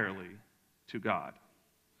entirely to God.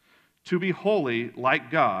 To be holy like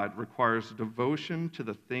God requires devotion to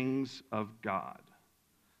the things of God.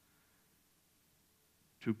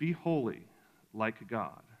 To be holy like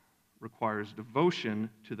God requires devotion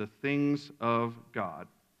to the things of God.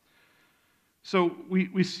 So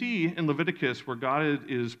we see in Leviticus where God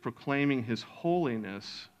is proclaiming his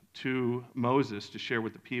holiness to Moses to share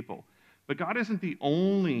with the people. But God isn't the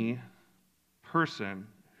only person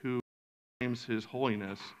who proclaims his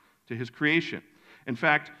holiness to his creation. In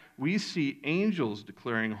fact, we see angels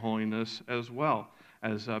declaring holiness as well.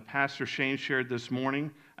 As Pastor Shane shared this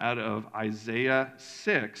morning out of Isaiah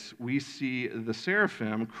 6, we see the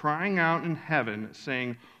seraphim crying out in heaven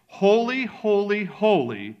saying, holy, holy,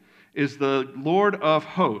 holy is the Lord of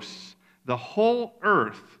hosts. The whole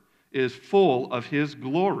earth is full of his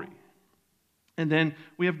glory. And then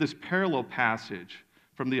we have this parallel passage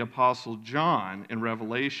from the Apostle John in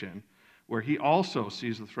Revelation, where he also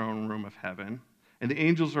sees the throne room of heaven, and the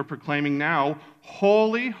angels are proclaiming now,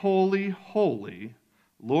 holy, holy, holy,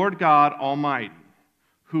 Lord God Almighty,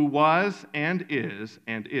 who was and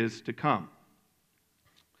is to come.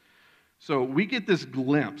 So we get this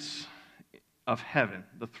glimpse of heaven,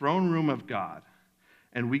 the throne room of God,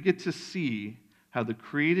 and we get to see how the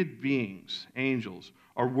created beings, angels,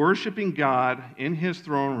 are worshiping God in his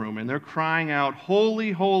throne room, and they're crying out,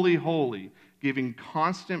 holy, holy, holy, giving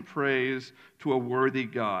constant praise to a worthy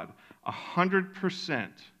God, 100%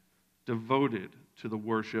 devoted to the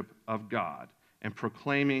worship of God and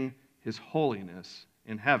proclaiming his holiness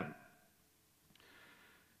in heaven.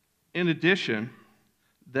 In addition,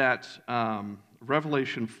 that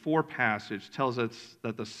Revelation 4 passage tells us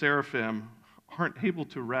that the seraphim aren't able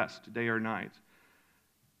to rest day or night.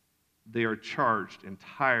 They are charged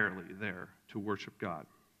entirely there to worship God.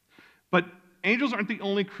 But angels aren't the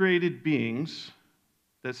only created beings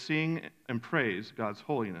that sing and praise God's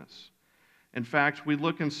holiness. In fact, we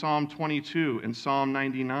look in Psalm 22 and Psalm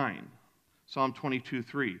 99. Psalm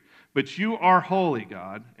 22:3. But you are holy,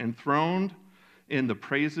 God, enthroned in the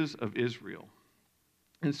praises of Israel.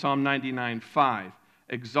 In Psalm 99:5.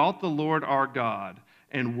 Exalt the Lord our God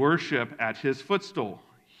and worship at his footstool.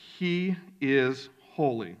 He is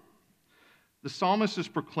holy. The psalmist is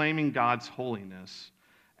proclaiming God's holiness,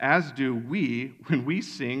 as do we when we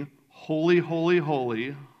sing, holy, holy,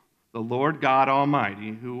 holy, the Lord God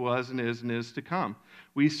Almighty, who was and is to come.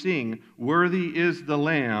 We sing, worthy is the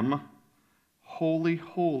Lamb, holy,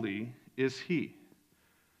 holy is he.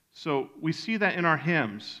 So we see that in our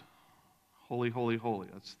hymns, holy, holy, holy.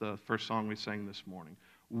 That's the first song we sang this morning.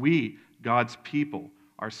 We, God's people,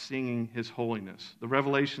 are singing his holiness. The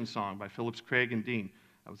Revelation song by Phillips Craig and Dean,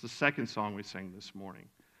 that was the second song we sang this morning.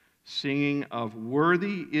 Singing of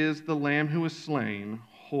worthy is the Lamb who was slain,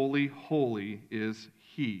 holy, holy is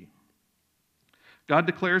he. God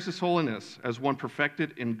declares his holiness as one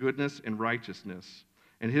perfected in goodness and righteousness,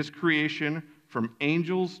 and his creation from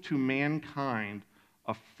angels to mankind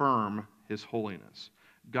affirm his holiness.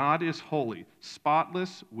 God is holy,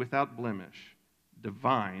 spotless, without blemish,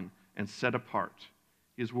 divine, and set apart.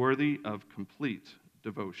 He is worthy of complete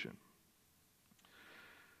devotion.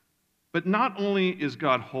 But not only is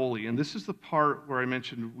God holy, and this is the part where I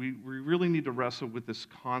mentioned we really need to wrestle with this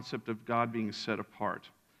concept of God being set apart.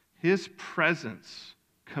 His presence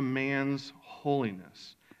commands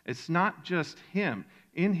holiness. It's not just him.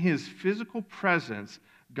 In his physical presence,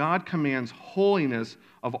 God commands holiness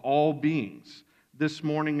of all beings. This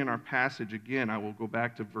morning in our passage, again, I will go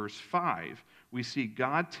back to verse 5. We see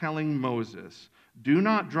God telling Moses, "Do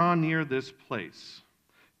not draw near this place.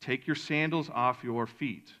 Take your sandals off your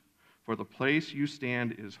feet, for the place you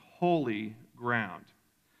stand is holy ground."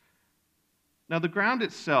 Now, the ground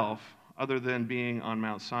itself, other than being on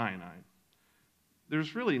Mount Sinai,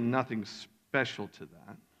 there's really nothing special to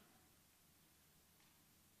that,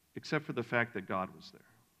 except for the fact that God was there.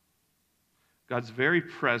 God's very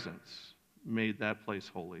presence made that place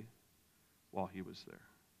holy while he was there.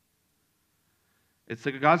 It's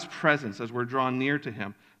like God's presence, as we're drawn near to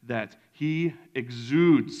him, that he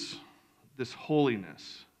exudes this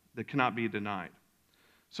holiness that cannot be denied.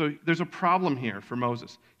 So there's a problem here for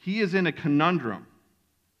Moses. He is in a conundrum.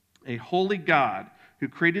 A holy God who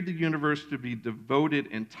created the universe to be devoted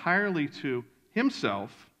entirely to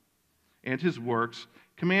himself and his works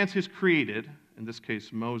commands his created, in this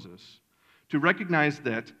case Moses, to recognize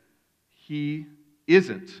that he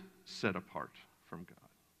isn't set apart from God.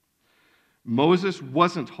 Moses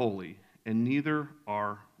wasn't holy, and neither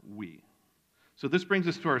are we. So this brings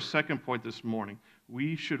us to our second point this morning.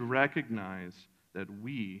 We should recognize that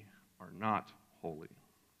we are not holy.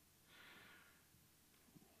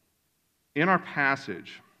 In our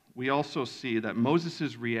passage, we also see that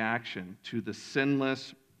Moses' reaction to the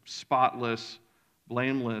sinless, spotless,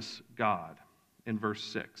 blameless God in verse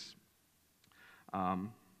 6.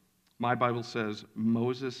 My Bible says,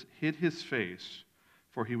 Moses hid his face,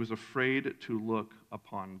 for he was afraid to look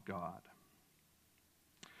upon God.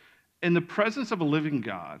 In the presence of a living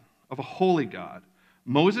God, of a holy God,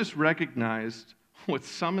 Moses recognized what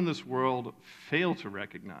some in this world fail to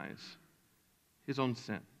recognize, his own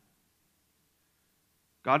sin.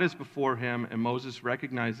 God is before him, and Moses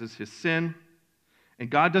recognizes his sin, and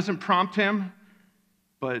God doesn't prompt him,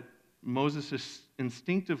 but Moses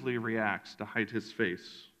instinctively reacts to hide his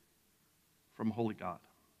face from holy God.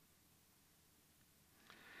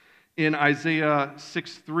 In Isaiah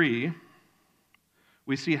 6:3,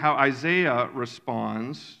 we see how Isaiah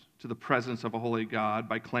responds to the presence of a holy God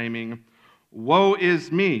by claiming, "Woe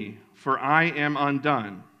is me, for I am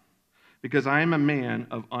undone, because I am a man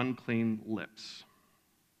of unclean lips."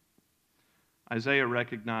 Isaiah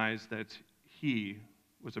recognized that he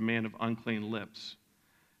was a man of unclean lips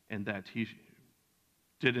and that he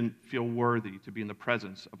didn't feel worthy to be in the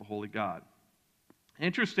presence of a holy God.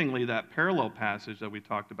 Interestingly, that parallel passage that we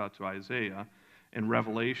talked about to Isaiah in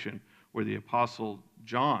Revelation, where the Apostle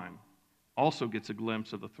John also gets a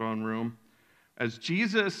glimpse of the throne room, as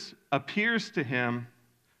Jesus appears to him,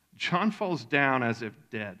 John falls down as if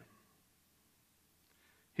dead.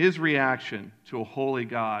 His reaction to a holy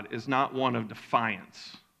God is not one of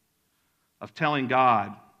defiance, of telling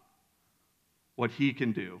God what he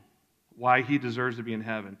can do, why he deserves to be in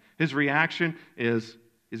heaven. His reaction is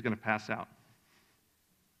he's going to pass out.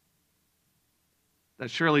 That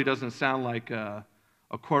surely doesn't sound like a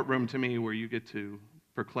courtroom to me where you get to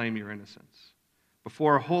proclaim your innocence.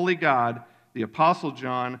 Before a holy God, the Apostle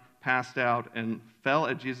John passed out and fell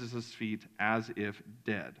at Jesus' feet as if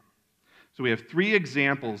dead. So we have three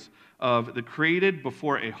examples of the created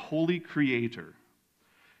before a holy creator.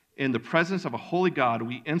 In the presence of a holy God,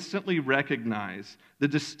 we instantly recognize the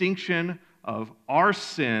distinction of our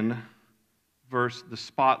sin versus the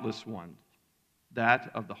spotless one, that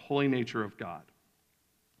of the holy nature of God.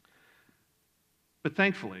 But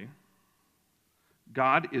thankfully,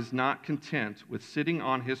 God is not content with sitting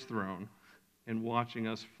on his throne and watching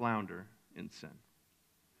us flounder in sin.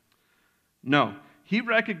 No, he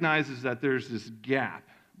recognizes that there's this gap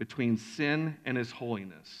between sin and his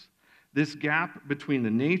holiness. This gap between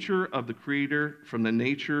the nature of the creator from the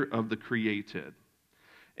nature of the created.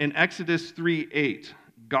 In Exodus 3:8,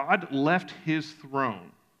 God left his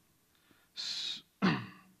throne,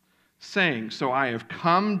 saying, "So I have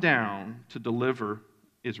come down to deliver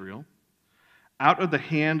Israel out of the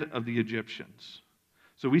hand of the Egyptians."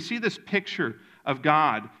 So we see this picture of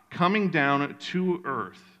God coming down to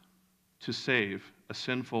earth to save a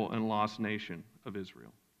sinful and lost nation of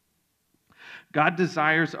Israel. God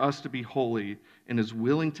desires us to be holy and is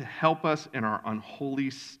willing to help us in our unholy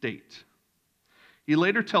state. He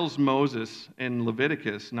later tells Moses in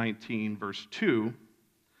Leviticus 19, verse 2,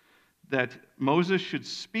 that Moses should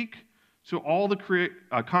speak to all the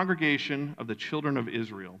congregation of the children of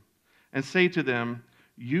Israel and say to them,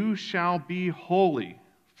 You shall be holy,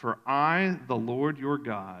 for I, the Lord your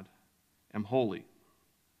God, am holy.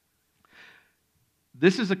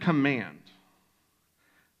 This is a command.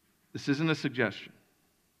 This isn't a suggestion.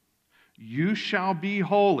 You shall be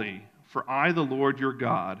holy, for I, the Lord your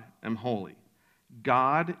God, am holy.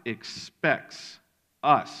 God expects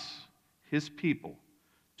us, his people,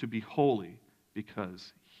 to be holy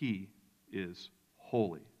because he is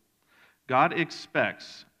holy. God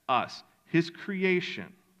expects us, his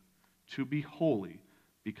creation, to be holy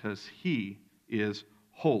because he is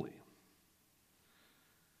holy.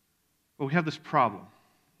 But we have this problem,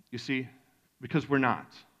 you see, because we're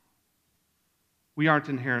not. We aren't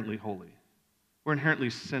inherently holy. We're inherently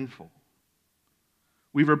sinful.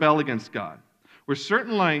 We rebel against God. We're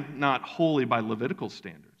certainly not holy by Levitical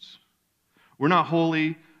standards. We're not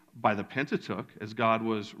holy by the Pentateuch, as God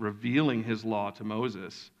was revealing his law to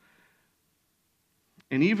Moses.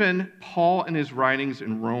 And even Paul in his writings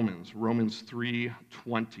in Romans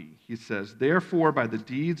 3:20, he says, "Therefore, by the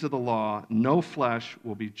deeds of the law, no flesh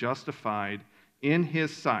will be justified in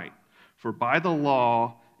his sight, for by the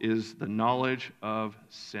law is the knowledge of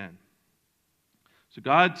sin." So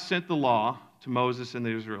God sent the law to Moses and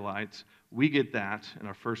the Israelites. We get that in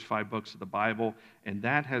our first 5 books of the Bible, and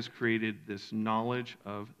that has created this knowledge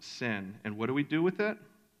of sin. And what do we do with it?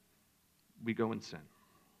 We go and sin.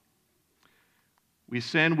 We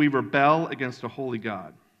sin, we rebel against a holy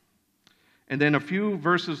God. And then a few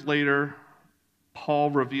verses later,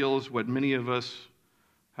 Paul reveals what many of us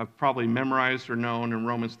have probably memorized or known in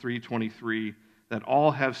Romans 3:23, that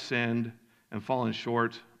all have sinned and fallen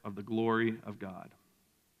short of the glory of God.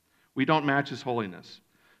 We don't match his holiness.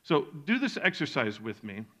 So do this exercise with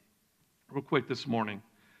me real quick this morning.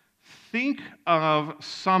 Think of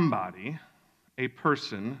somebody, a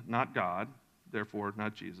person, not God, therefore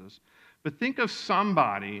not Jesus, but think of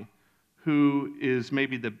somebody who is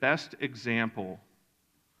maybe the best example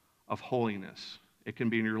of holiness. It can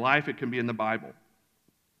be in your life, it can be in the Bible.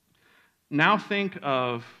 Now think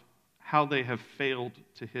of how they have failed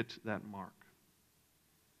to hit that mark.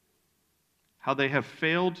 How they have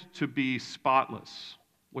failed to be spotless,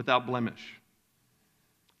 without blemish.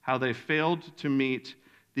 How they failed to meet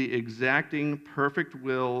the exacting perfect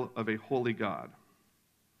will of a holy God.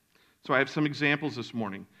 So I have some examples this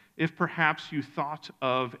morning. If perhaps you thought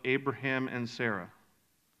of Abraham and Sarah,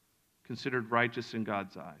 considered righteous in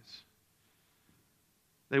God's eyes.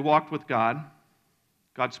 They walked with God.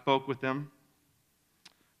 God spoke with them.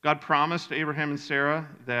 God promised Abraham and Sarah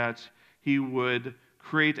that he would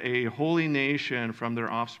create a holy nation from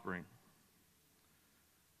their offspring.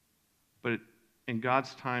 But in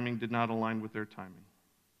God's timing did not align with their timing.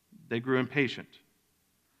 They grew impatient.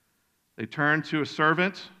 They turned to a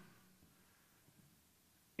servant,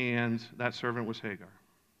 and that servant was Hagar.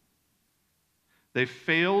 They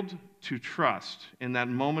failed to trust in that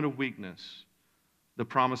moment of weakness the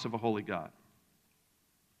promise of a holy God.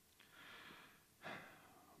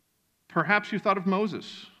 Perhaps you thought of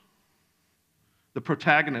Moses, the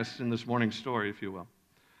protagonist in this morning's story, if you will.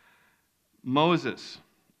 Moses,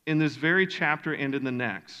 in this very chapter and in the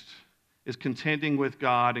next, is contending with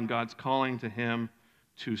God and God's calling to him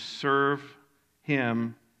to serve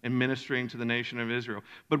him in ministering to the nation of Israel.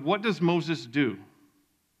 But what does Moses do?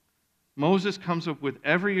 Moses comes up with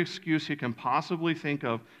every excuse he can possibly think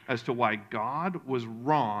of as to why God was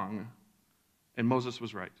wrong and Moses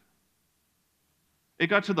was right. It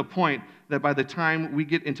got to the point that by the time we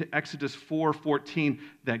get into Exodus 4:14,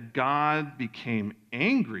 that God became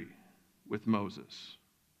angry with Moses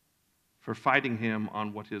for fighting him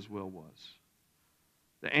on what his will was.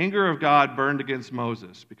 The anger of God burned against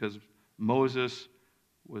Moses because Moses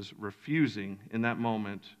was refusing in that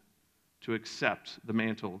moment to accept the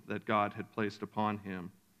mantle that God had placed upon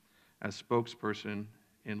him as spokesperson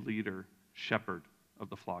and leader, shepherd of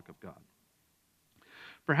the flock of God.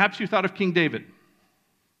 Perhaps you thought of King David,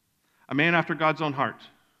 a man after God's own heart.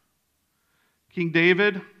 King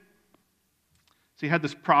David, he had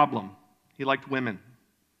this problem. He liked women.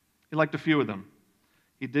 He liked a few of them.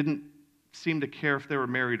 He didn't seem to care if they were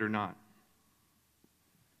married or not.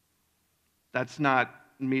 That's not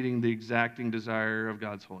meeting the exacting desire of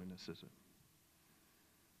God's holiness, is it?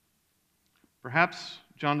 Perhaps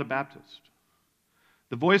John the Baptist,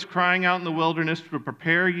 the voice crying out in the wilderness to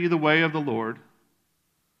prepare ye the way of the Lord.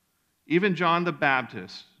 Even John the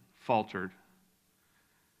Baptist faltered.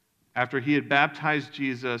 After he had baptized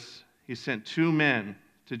Jesus, he sent 2 men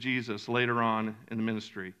to Jesus later on in the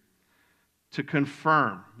ministry to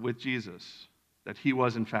confirm with Jesus that he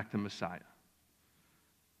was in fact the Messiah.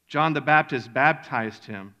 John the Baptist baptized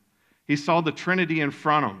him. He saw the Trinity in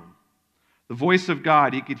front of him. The voice of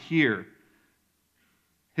God he could hear.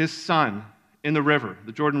 his son in the river,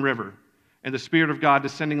 the Jordan River, and the Spirit of God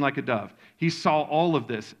descending like a dove. He saw all of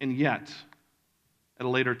this, and yet, at a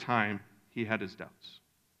later time, he had his doubts.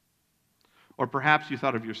 Or perhaps you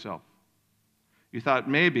thought of yourself. You thought,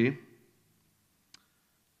 maybe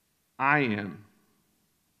I am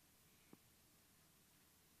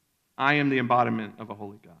the embodiment of a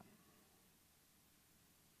holy God.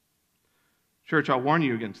 Church, I'll warn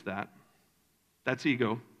you against that. That's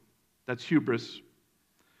ego. That's hubris.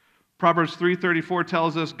 Proverbs 3:34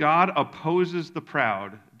 tells us, God opposes the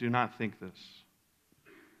proud. Do not think this.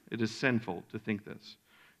 It is sinful to think this.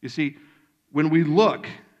 You see, when we look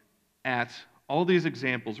at all these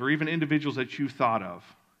examples, or even individuals that you thought of,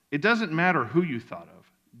 it doesn't matter who you thought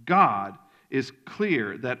of. God is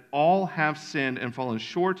clear that all have sinned and fallen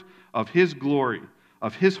short of his glory,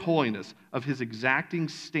 of his holiness, of his exacting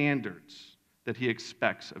standards that he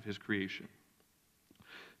expects of his creation.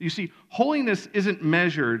 You see, holiness isn't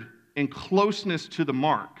measured in closeness to the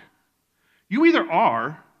mark. You either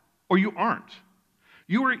are or you aren't.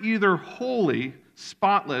 You are either holy,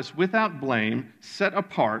 spotless, without blame, set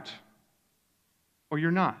apart, or you're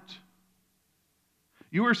not.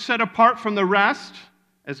 You are set apart from the rest,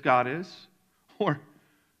 as God is, or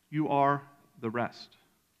you are the rest.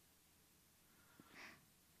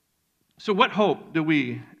 So what hope do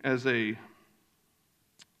we, as a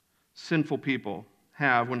sinful people,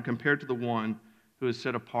 have when compared to the one who is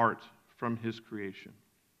set apart from his creation?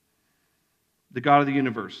 The God of the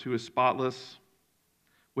universe, who is spotless,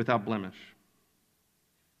 without blemish.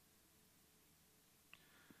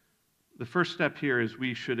 The first step here is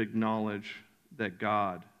we should acknowledge that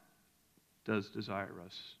God does desire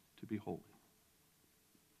us to be holy.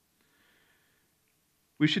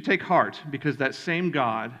 We should take heart because that same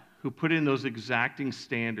God who put in those exacting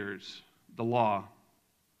standards, the law,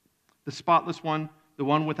 the spotless one, the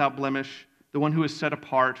one without blemish, the one who is set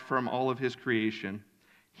apart from all of his creation,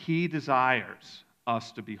 he desires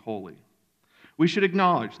us to be holy. We should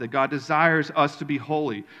acknowledge that God desires us to be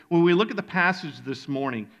holy. When we look at the passage this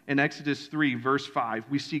morning in Exodus 3, verse 5,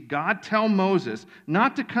 we see God tell Moses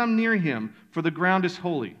not to come near him, for the ground is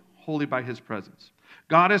holy, holy by his presence.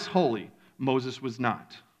 God is holy. Moses was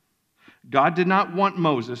not. God did not want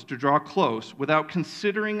Moses to draw close without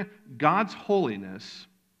considering God's holiness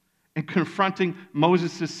and confronting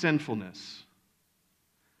Moses' sinfulness.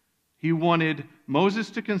 He wanted Moses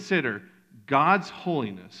to consider God's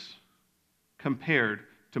holiness compared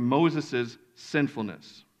to Moses'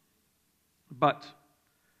 sinfulness. But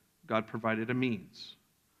God provided a means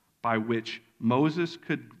by which Moses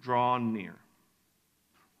could draw near,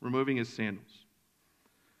 removing his sandals.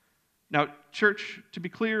 Now, church, to be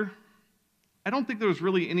clear, I don't think there was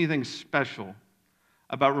really anything special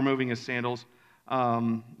about removing his sandals.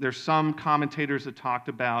 There's some commentators that talked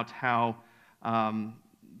about how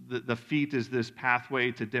the feet is this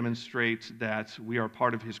pathway to demonstrate that we are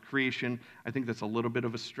part of his creation. I think that's a little bit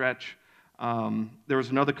of a stretch. There was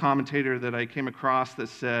another commentator that I came across that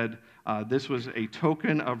said this was a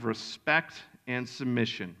token of respect and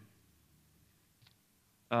submission.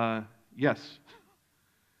 Yes.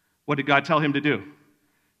 What did God tell him to do?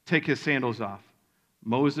 Take his sandals off.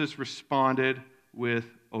 Moses responded with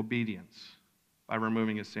obedience by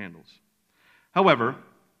removing his sandals. However,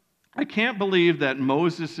 I can't believe that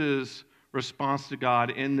Moses' response to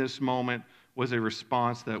God in this moment was a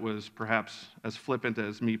response that was perhaps as flippant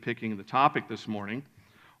as me picking the topic this morning,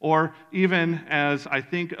 or even as I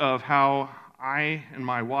think of how I and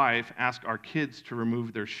my wife ask our kids to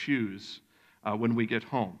remove their shoes when we get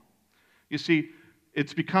home. You see,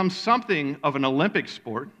 it's become something of an Olympic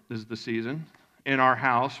sport, this is the season, in our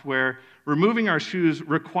house, where removing our shoes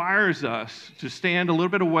requires us to stand a little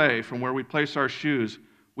bit away from where we place our shoes.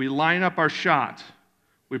 We line up our shot,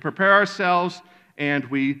 we prepare ourselves, and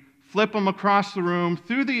we flip them across the room,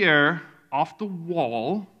 through the air, off the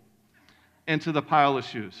wall, into the pile of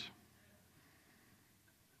shoes.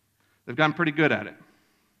 They've gotten pretty good at it.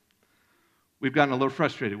 We've gotten a little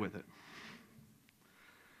frustrated with it.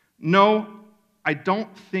 No, I don't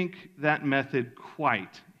think that method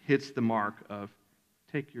quite hits the mark of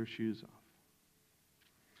take your shoes off.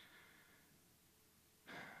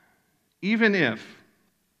 Even if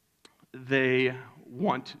they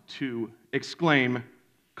want to exclaim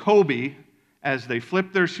Kobe as they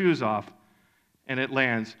flip their shoes off and it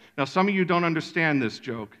lands. Now, some of you don't understand this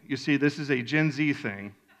joke. You see, this is a Gen Z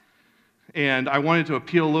thing. And I wanted to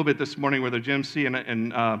appeal a little bit this morning with a Gen Z,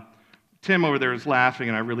 and Tim over there is laughing,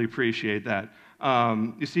 and I really appreciate that.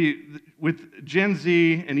 You see, with Gen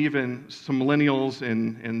Z and even some millennials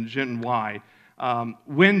and Gen Y,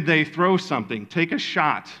 when they throw something, take a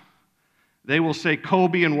shot, They will say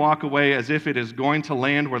Kobe and walk away as if it is going to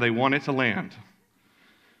land where they want it to land.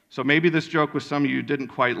 So maybe this joke with some of you didn't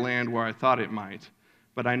quite land where I thought it might,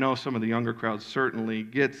 but I know some of the younger crowd certainly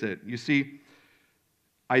gets it. You see,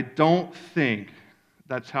 I don't think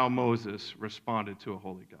that's how Moses responded to a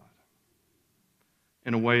holy God.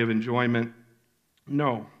 In a way of enjoyment,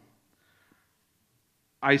 no.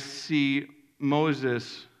 I see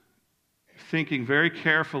Moses thinking very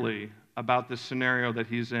carefully about the scenario that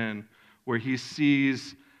he's in, where he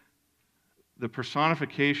sees the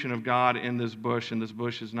personification of God in this bush, and this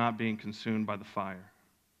bush is not being consumed by the fire.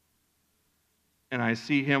 And I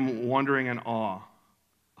see him wondering in awe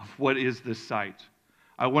of what is this sight.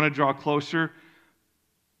 I want to draw closer,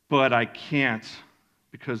 but I can't,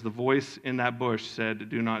 because the voice in that bush said,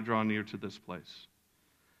 do not draw near to this place.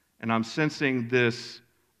 And I'm sensing this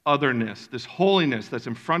otherness, this holiness that's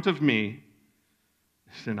in front of me,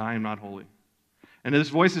 and I am not holy. And this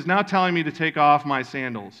voice is now telling me to take off my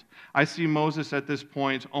sandals. I see Moses at this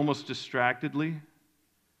point almost distractedly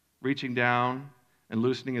reaching down and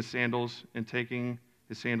loosening his sandals and taking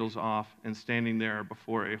his sandals off and standing there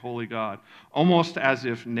before a holy God, almost as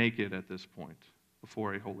if naked at this point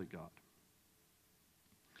before a holy God.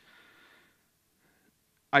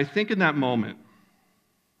 I think in that moment,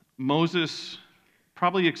 Moses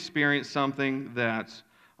probably experienced something that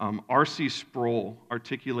R.C. Sproul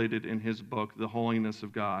articulated in his book, The Holiness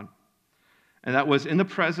of God. And that was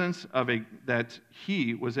that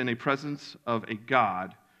he was in a presence of a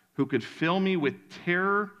God who could fill me with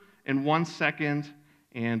terror in 1 second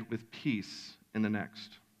and with peace in the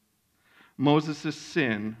next. Moses'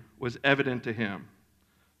 sin was evident to him,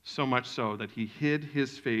 so much so that he hid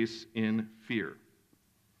his face in fear.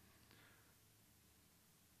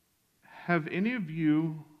 Have any of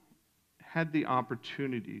you had the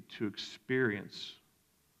opportunity to experience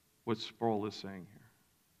what Sproul is saying here?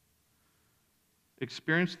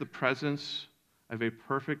 Experience the presence of a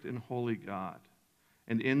perfect and holy God,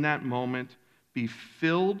 and in that moment be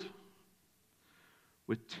filled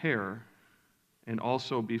with terror and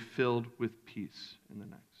also be filled with peace in the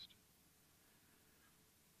next.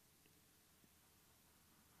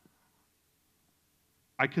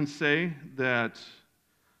 I can say that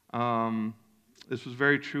this was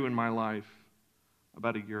very true in my life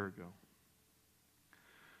about a year ago.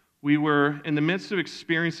 We were in the midst of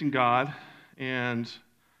experiencing God, and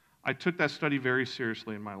I took that study very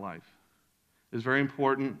seriously in my life. It was very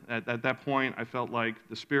important. At that point, I felt like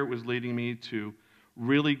the Spirit was leading me to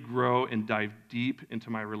really grow and dive deep into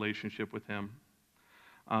my relationship with Him.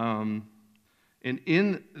 And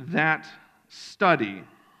in that study,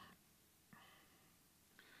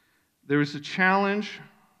 there was a challenge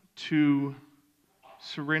to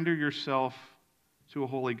surrender yourself to a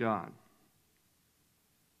holy God.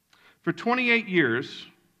 For 28 years,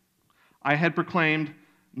 I had proclaimed,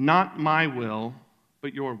 not my will,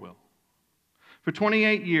 but your will. For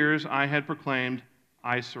 28 years, I had proclaimed,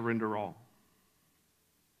 I surrender all.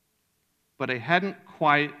 But I hadn't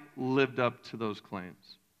quite lived up to those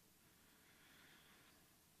claims.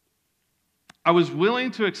 I was willing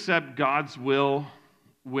to accept God's will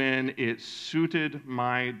when it suited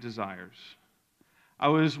my desires. I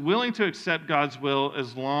was willing to accept God's will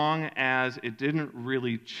as long as it didn't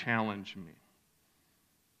really challenge me.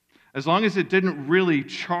 As long as it didn't really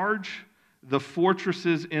charge the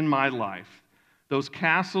fortresses in my life, those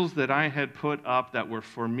castles that I had put up that were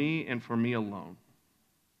for me and for me alone.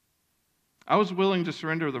 I was willing to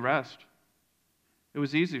surrender the rest. It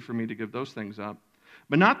was easy for me to give those things up,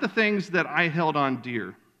 but not the things that I held on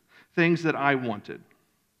dear, things that I wanted.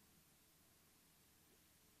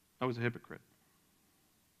 I was a hypocrite,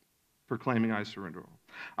 proclaiming I surrender all.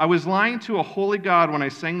 I was lying to a holy God when I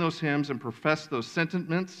sang those hymns and professed those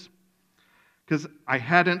sentiments, because I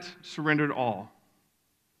hadn't surrendered all,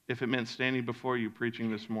 if it meant standing before you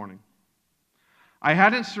preaching this morning. I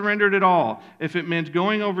hadn't surrendered it all if it meant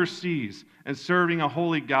going overseas and serving a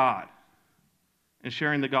holy God and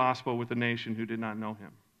sharing the gospel with a nation who did not know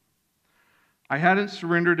Him. I hadn't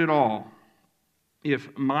surrendered it all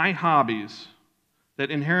if my hobbies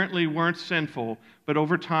that inherently weren't sinful, but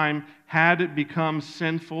over time had become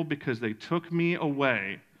sinful because they took me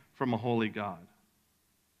away from a holy God.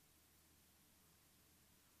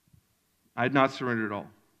 I had not surrendered all.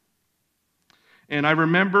 And I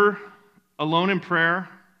remember alone in prayer,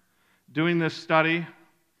 doing this study,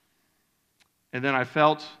 and then I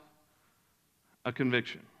felt a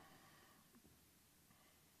conviction.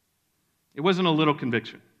 It wasn't a little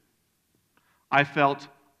conviction. I felt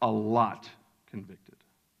a lot convicted.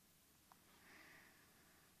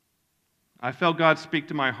 I felt God speak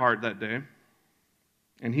to my heart that day,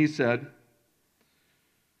 and He said,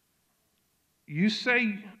 You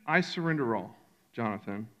say, I surrender all,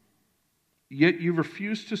 Jonathan, yet you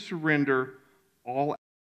refuse to surrender all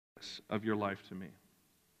aspects of your life to me.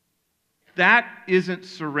 That isn't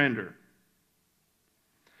surrender.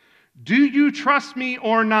 Do you trust me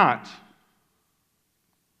or not?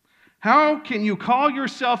 How can you call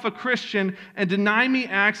yourself a Christian and deny me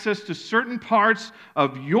access to certain parts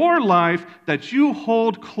of your life that you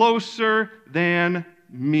hold closer than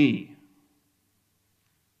me?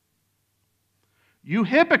 You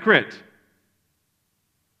hypocrite!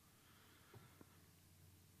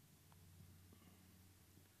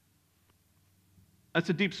 That's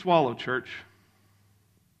a deep swallow, church.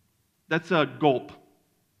 That's a gulp.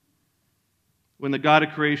 When the God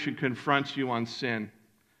of creation confronts you on sin,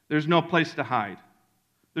 there's no place to hide.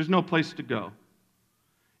 There's no place to go.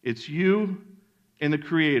 It's you and the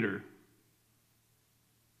Creator.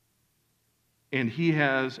 And He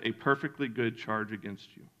has a perfectly good charge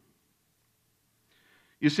against you.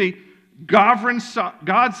 You see,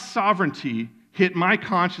 God's sovereignty hit my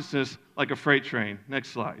consciousness like a freight train. Next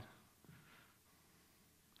slide.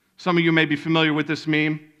 Some of you may be familiar with this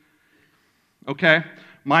meme. Okay?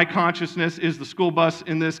 My consciousness is the school bus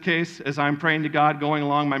in this case, as I'm praying to God going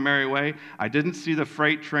along my merry way. I didn't see the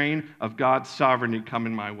freight train of God's sovereignty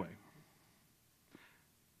coming my way.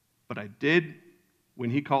 But I did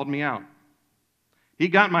when He called me out. He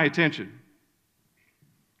got my attention.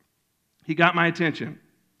 He got my attention.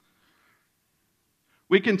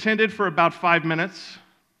 We contended for about 5 minutes.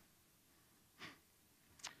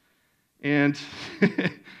 And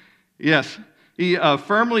yes, He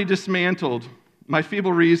firmly dismantled my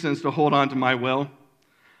feeble reasons to hold on to my will.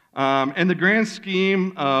 In the grand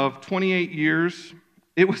scheme of 28 years,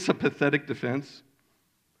 it was a pathetic defense.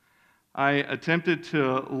 I attempted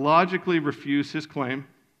to logically refuse His claim,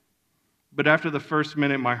 but after the first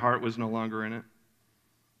minute, my heart was no longer in it.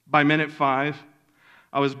 By minute 5,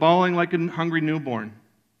 I was bawling like a hungry newborn,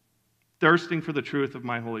 thirsting for the truth of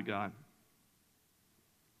my holy God.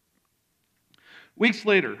 Weeks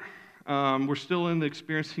later, we're still in the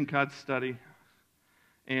Experiencing God study,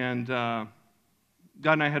 and God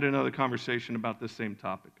and I had another conversation about this same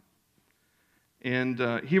topic.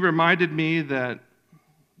 And He reminded me that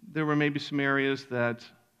there were maybe some areas that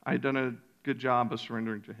I had done a good job of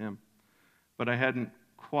surrendering to Him, but I hadn't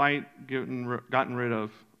quite gotten rid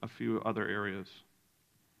of a few other areas.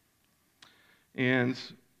 And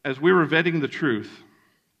as we were vetting the truth,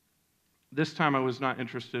 this time I was not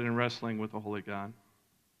interested in wrestling with a holy God.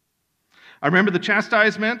 I remember the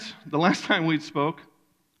chastisement. The last time we spoke,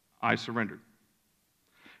 I surrendered.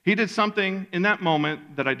 He did something in that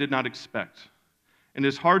moment that I did not expect. And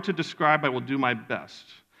it's hard to describe. I will do my best.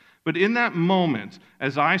 But in that moment,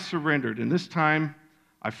 as I surrendered, and this time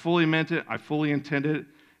I fully meant it, I fully intended it,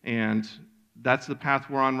 and that's the path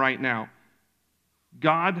we're on right now,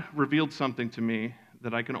 God revealed something to me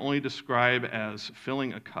that I can only describe as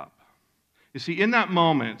filling a cup. You see, in that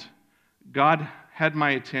moment, God had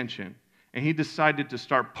my attention, and He decided to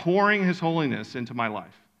start pouring His holiness into my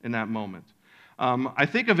life in that moment. I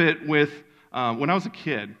think of it with when I was a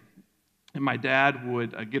kid, and my dad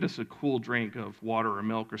would get us a cool drink of water or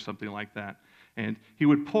milk or something like that, and he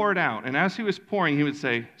would pour it out, and as he was pouring, he would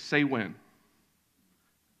say when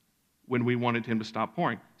we wanted him to stop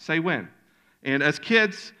pouring. Say when. And as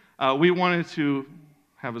kids, we wanted to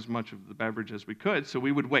have as much of the beverage as we could, so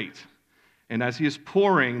we would wait. And as he is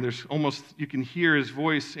pouring, there's almost, you can hear his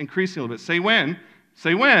voice increasing a little bit. Say when,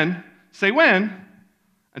 say when, say when,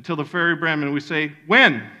 until the very Brahmin, we say,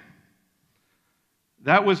 when?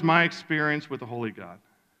 That was my experience with the Holy God.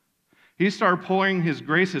 He started pouring His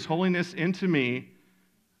grace, His holiness into me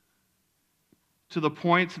to the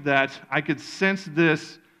point that I could sense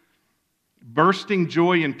this bursting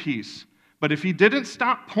joy and peace. But if He didn't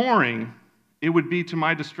stop pouring, it would be to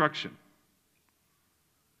my destruction.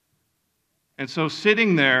 And so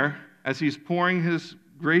sitting there, as He's pouring His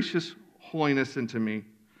gracious holiness into me,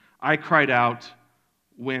 I cried out,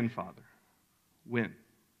 when, Father? When?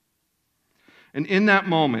 And in that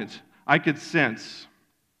moment, I could sense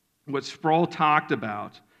what Sproul talked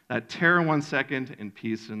about, that terror 1 second and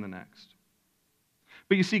peace in the next.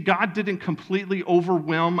 But you see, God didn't completely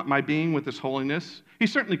overwhelm my being with His holiness. He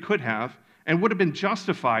certainly could have, and would have been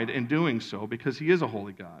justified in doing so because He is a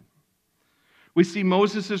holy God. We see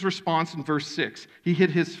Moses' response in verse 6. He hid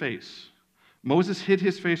his face. Moses hid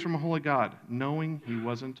his face from a holy God, knowing he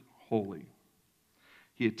wasn't holy.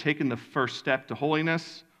 He had taken the first step to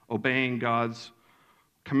holiness, obeying God's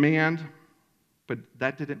command, but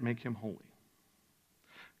that didn't make him holy.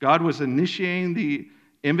 God was initiating the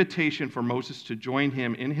invitation for Moses to join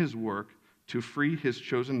Him in His work to free His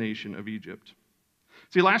chosen nation of Egypt.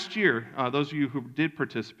 See, last year, those of you who did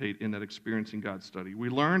participate in that Experiencing God study, we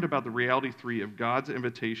learned about the reality 3 of God's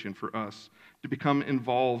invitation for us to become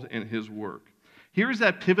involved in his work. Here is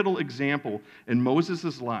that pivotal example in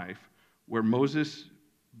Moses' life where Moses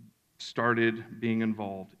started being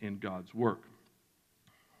involved in God's work.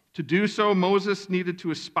 To do so, Moses needed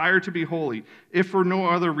to aspire to be holy, if for no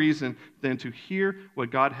other reason than to hear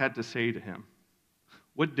what God had to say to him.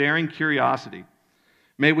 What daring curiosity.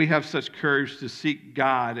 May we have such courage to seek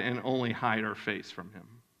God and only hide our face from him.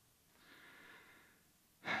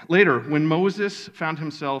 Later, when Moses found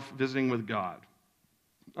himself visiting with God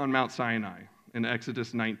on Mount Sinai in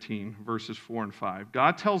Exodus 19, verses 4 and 5,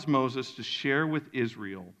 God tells Moses to share with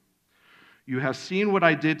Israel, "You have seen what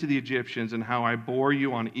I did to the Egyptians and how I bore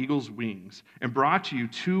you on eagle's wings and brought you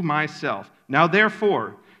to myself. Now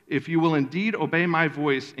therefore, if you will indeed obey my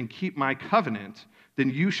voice and keep my covenant, then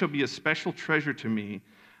you shall be a special treasure to me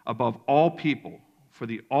above all people, for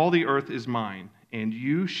all the earth is mine, and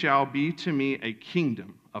you shall be to me a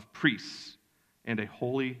kingdom of priests and a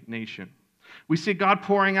holy nation." We see God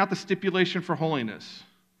pouring out the stipulation for holiness,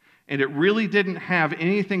 and it really didn't have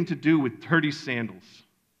anything to do with dirty sandals.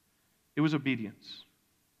 It was obedience.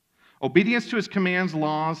 Obedience to his commands,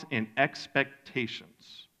 laws, and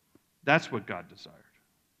expectations. That's what God desired.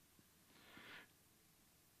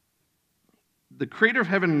 The creator of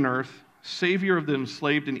heaven and earth, savior of the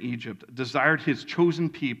enslaved in Egypt, desired his chosen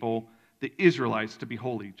people, the Israelites, to be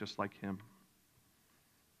holy just like him.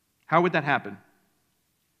 How would that happen?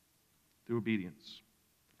 Through obedience.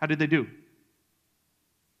 How did they do?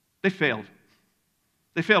 They failed.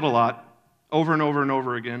 They failed a lot, over and over and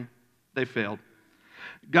over again. They failed.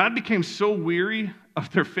 God became so weary of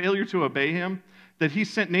their failure to obey him that he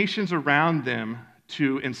sent nations around them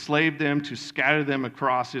to enslave them, to scatter them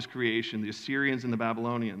across his creation, the Assyrians and the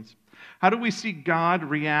Babylonians. How do we see God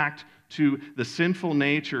react to the sinful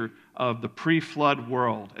nature of the pre-flood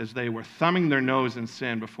world as they were thumbing their nose in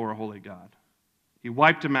sin before a holy God? He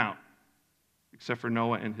wiped them out, except for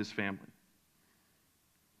Noah and his family.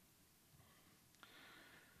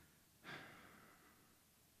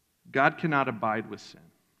 God cannot abide with sin.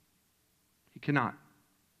 He cannot.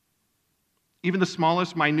 Even the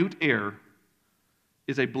smallest, minute error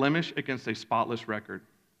is a blemish against a spotless record.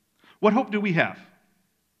 What hope do we have?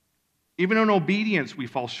 Even in obedience, we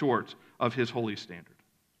fall short of his holy standard.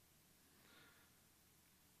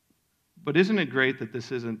 But isn't it great that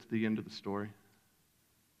this isn't the end of the story?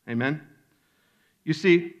 Amen? You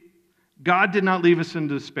see, God did not leave us in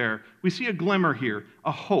despair. We see a glimmer here,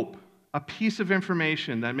 a hope, a piece of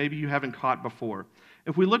information that maybe you haven't caught before.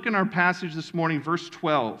 If we look in our passage this morning, verse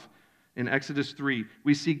 12 in Exodus 3,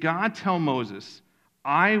 we see God tell Moses,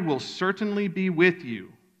 "I will certainly be with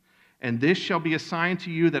you, and this shall be a sign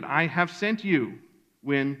to you that I have sent you.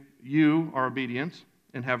 When you are obedient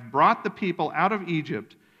and have brought the people out of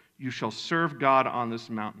Egypt, you shall serve God on this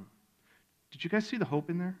mountain." Did you guys see the hope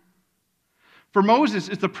in there? For Moses,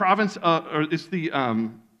 it's the promise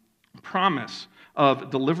of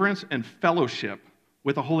deliverance and fellowship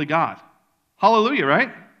with a holy God. Hallelujah,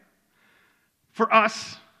 right? For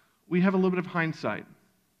us, we have a little bit of hindsight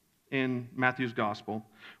in Matthew's gospel.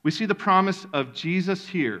 We see the promise of Jesus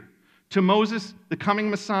here. To Moses, the coming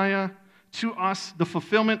Messiah. To us, the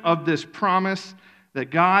fulfillment of this promise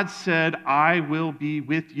that God said, "I will be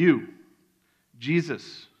with you."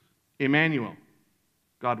 Jesus, Emmanuel,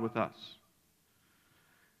 God with us.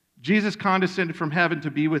 Jesus condescended from heaven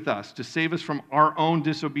to be with us, to save us from our own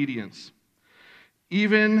disobedience.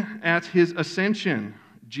 Even at his ascension,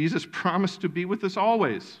 Jesus promised to be with us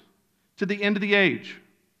always, to the end of the age.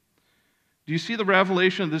 Do you see the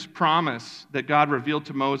revelation of this promise that God revealed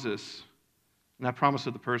to Moses, and that promise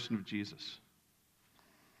of the person of Jesus?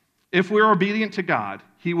 If we're obedient to God,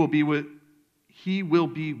 he will be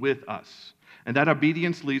with us. And that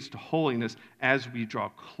obedience leads to holiness as we draw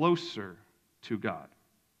closer to God.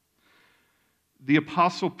 The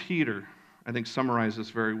Apostle Peter, I think, summarizes this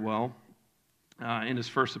very well. In his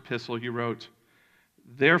first epistle, he wrote,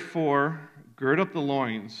 "Therefore, gird up the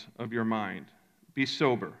loins of your mind, be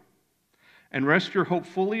sober, and rest your hope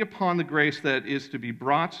fully upon the grace that is to be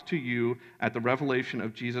brought to you at the revelation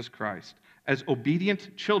of Jesus Christ. As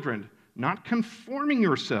obedient children, not conforming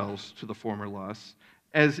yourselves to the former lusts,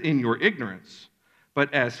 as in your ignorance,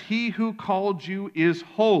 but as he who called you is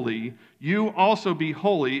holy, you also be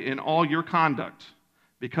holy in all your conduct,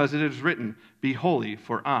 because it is written, 'Be holy,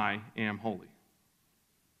 for I am holy.'"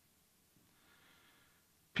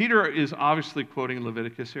 Peter is obviously quoting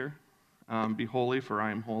Leviticus here. "Be holy, for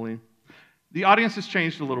I am holy." The audience has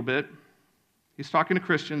changed a little bit. He's talking to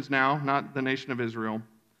Christians now, not the nation of Israel.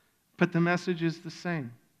 But the message is the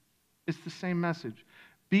same. It's the same message.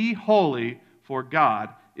 Be holy, for God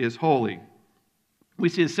is holy. We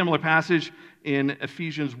see a similar passage in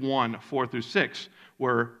Ephesians 1, 4 through 6,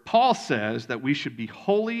 where Paul says that we should be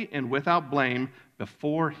holy and without blame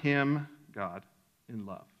before him, God, in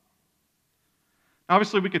love.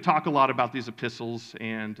 Obviously, we could talk a lot about these epistles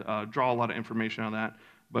and draw a lot of information on that,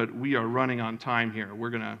 but we are running on time here. We're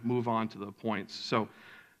going to move on to the points. So,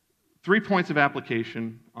 3 points of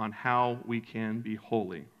application on how we can be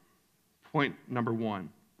holy. Point number 1,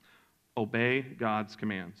 obey God's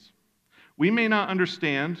commands. We may not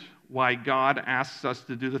understand why God asks us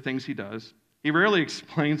to do the things he does. He rarely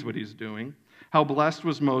explains what he's doing. How blessed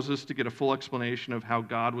was Moses to get a full explanation of how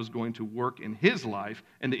God was going to work in his life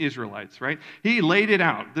and the Israelites, right? He laid it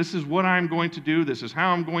out. This is what I'm going to do. This is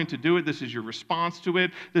how I'm going to do it. This is your response to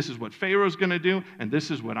it. This is what Pharaoh's going to do. And this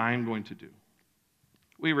is what I'm going to do.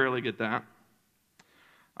 We rarely get that.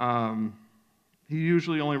 He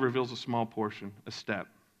usually only reveals a small portion, a step.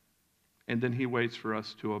 And then he waits for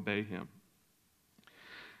us to obey him.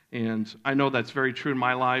 And I know that's very true in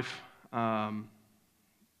my life.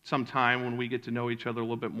 Sometime when we get to know each other a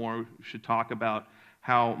little bit more, we should talk about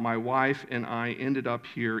how my wife and I ended up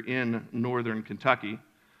here in northern Kentucky.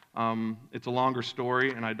 It's a longer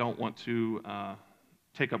story, and I don't want to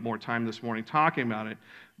take up more time this morning talking about it.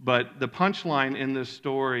 But the punchline in this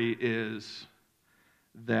story is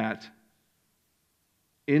that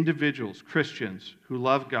individuals, Christians who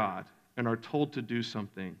love God and are told to do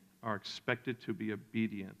something, are expected to be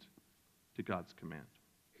obedient to God's command.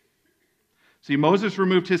 See, Moses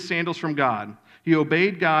removed his sandals from God. He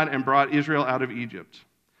obeyed God and brought Israel out of Egypt.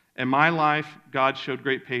 In my life, God showed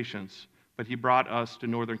great patience, but he brought us to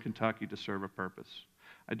northern Kentucky to serve a purpose.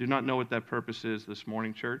 I do not know what that purpose is this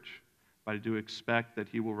morning, church, but I do expect that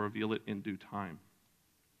he will reveal it in due time.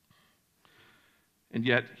 And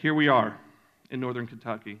yet, here we are in northern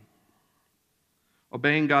Kentucky,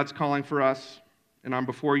 obeying God's calling for us, and I'm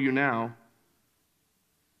before you now,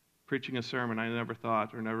 preaching a sermon I never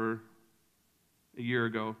thought or never a year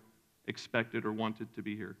ago expected or wanted to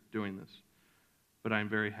be here doing this. But I'm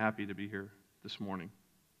very happy to be here this morning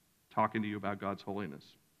talking to you about God's holiness.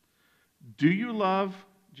 Do you love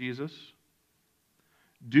Jesus?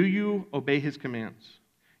 Do you obey his commands?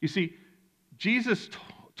 You see, Jesus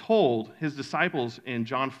told his disciples in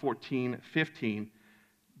John 14:15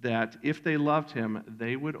 that if they loved him,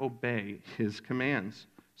 they would obey his commands.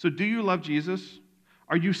 So do you love Jesus?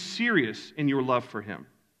 Are you serious in your love for him?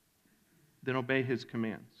 Then obey his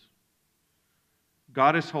commands.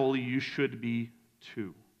 God is holy, you should be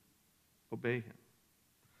too. Obey him.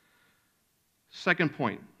 Second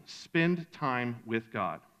point, spend time with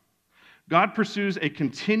God. God pursues a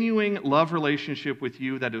continuing love relationship with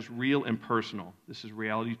you that is real and personal. This is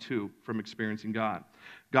reality too from experiencing God.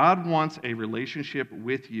 God wants a relationship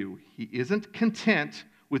with you. He isn't content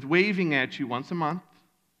with waving at you once a month.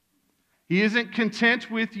 He isn't content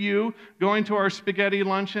with you going to our spaghetti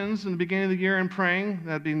luncheons in the beginning of the year and praying,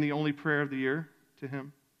 that being the only prayer of the year to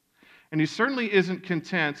him. And he certainly isn't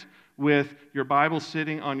content with your Bible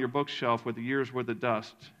sitting on your bookshelf with a year's worth of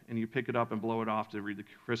dust, and you pick it up and blow it off to read the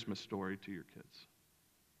Christmas story to your kids.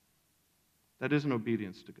 That isn't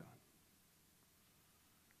obedience to God.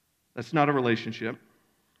 That's not a relationship.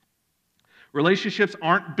 Relationships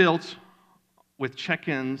aren't built with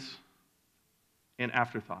check-ins and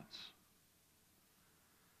afterthoughts.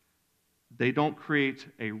 They don't create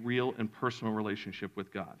a real and personal relationship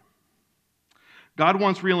with God. God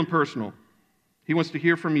wants real and personal. He wants to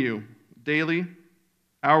hear from you daily,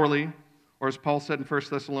 hourly, or as Paul said in 1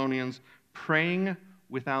 Thessalonians, praying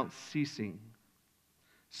without ceasing.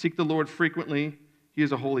 Seek the Lord frequently. He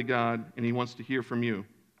is a holy God, and he wants to hear from you.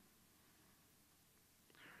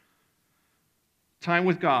 Time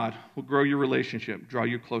with God will grow your relationship, draw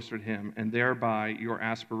you closer to him, and thereby your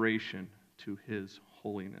aspiration to his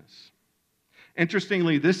holiness.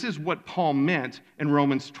 Interestingly, this is what Paul meant in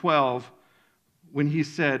Romans 12 when he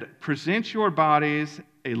said, present your bodies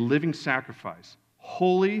a living sacrifice,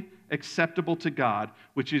 holy, acceptable to God,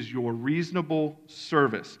 which is your reasonable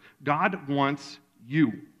service. God wants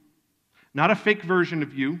you, not a fake version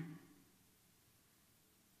of you.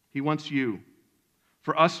 He wants you.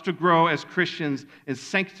 For us to grow as Christians in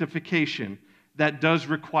sanctification, that does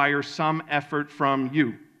require some effort from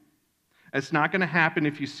you. It's not going to happen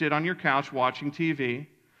if you sit on your couch watching TV,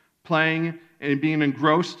 playing and being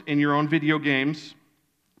engrossed in your own video games,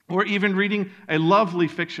 or even reading a lovely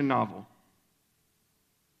fiction novel.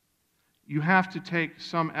 You have to take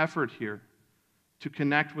some effort here to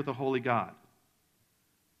connect with a holy God.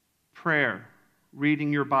 Prayer,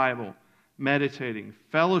 reading your Bible, meditating,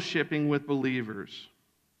 fellowshipping with believers.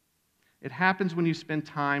 It happens when you spend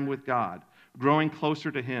time with God, growing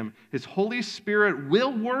closer to Him. His Holy Spirit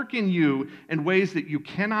will work in you in ways that you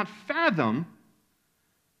cannot fathom,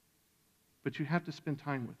 but you have to spend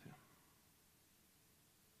time with Him.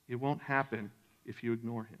 It won't happen if you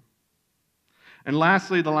ignore Him. And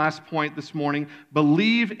lastly, the last point this morning,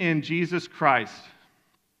 believe in Jesus Christ.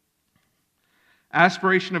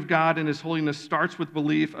 Aspiration of God and His holiness starts with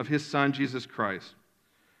belief of His Son, Jesus Christ.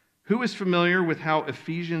 Who is familiar with how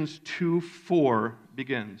Ephesians 2:4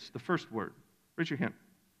 begins? The first word. Raise your hand.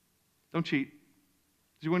 Don't cheat.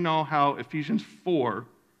 Does anyone know how Ephesians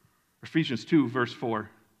 2, verse 4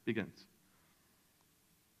 begins?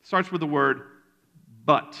 It starts with the word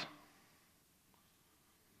but.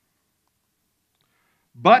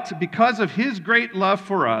 But because of His great love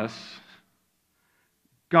for us,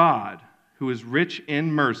 God, who is rich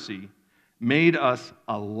in mercy, made us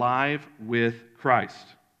alive with Christ.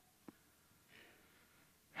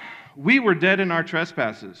 We were dead in our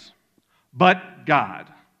trespasses, but God.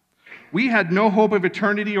 We had no hope of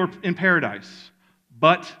eternity or in paradise,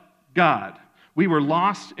 but God. We were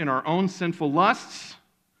lost in our own sinful lusts,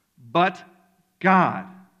 but God,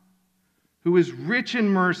 who is rich in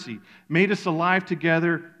mercy, made us alive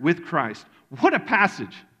together with Christ. What a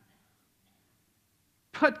passage.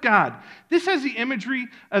 But God. This has the imagery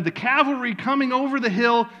of the cavalry coming over the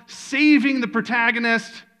hill, saving the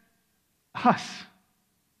protagonist, us.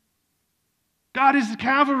 God is the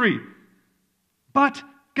cavalry. But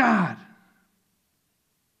God.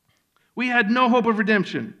 We had no hope of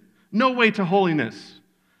redemption, no way to holiness.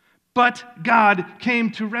 But God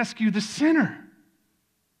came to rescue the sinner.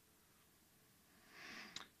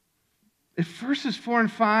 If verses 4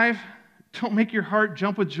 and 5 don't make your heart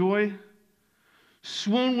jump with joy,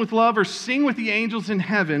 swoon with love, or sing with the angels in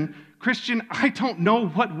heaven, Christian, I don't know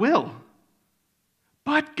what will.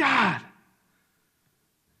 But God.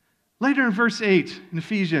 Later in verse 8 in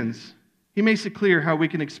Ephesians, he makes it clear how we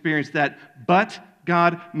can experience that but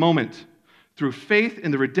God moment through faith in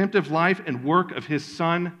the redemptive life and work of His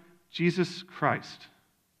Son, Jesus Christ.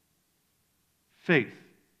 Faith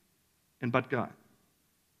in but God.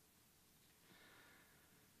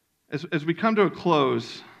 As we come to a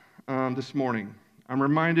close this morning, I'm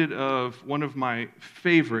reminded of one of my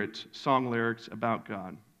favorite song lyrics about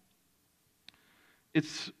God.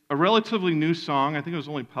 It's a relatively new song. I think it was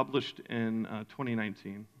only published in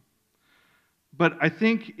 2019. But I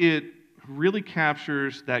think it really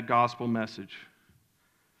captures that gospel message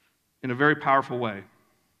in a very powerful way.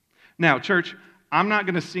 Now, church, I'm not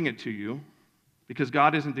going to sing it to you because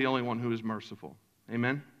God isn't the only one who is merciful.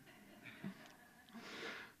 Amen?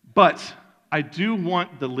 But I do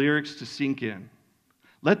want the lyrics to sink in.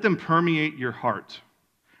 Let them permeate your heart.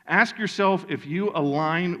 Ask yourself if you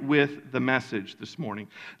align with the message this morning.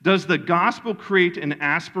 Does the gospel create an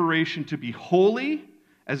aspiration to be holy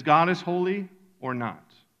as God is holy or not?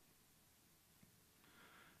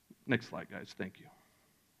 Next slide, guys. Thank you.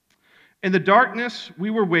 In the darkness, we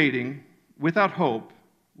were waiting without hope,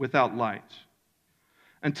 without light.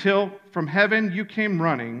 Until from heaven you came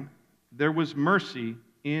running, there was mercy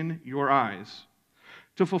in your eyes.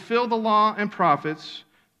 To fulfill the law and prophets,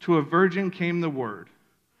 to a virgin came the word.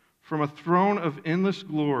 From a throne of endless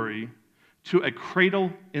glory to a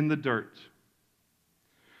cradle in the dirt.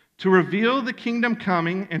 To reveal the kingdom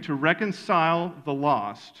coming and to reconcile the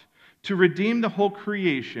lost, to redeem the whole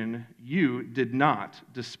creation, you did not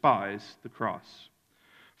despise the cross.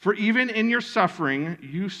 For even in your suffering,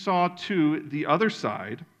 you saw to the other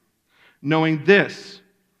side, knowing this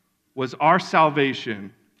was our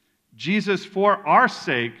salvation. Jesus, for our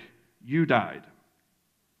sake, you died.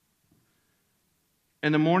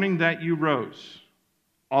 In the morning that you rose,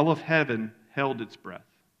 all of heaven held its breath,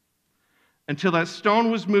 until that stone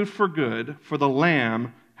was moved for good, for the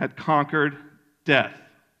Lamb had conquered death.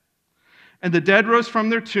 And the dead rose from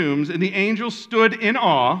their tombs, and the angels stood in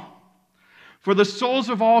awe, for the souls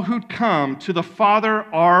of all who'd come to the Father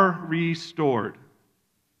are restored.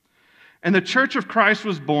 And the church of Christ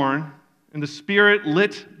was born, and the Spirit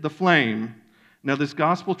lit the flame. Now this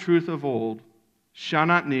gospel truth of old shall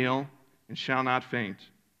not kneel and shall not faint.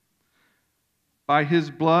 By His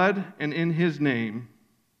blood and in His name,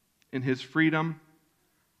 in His freedom,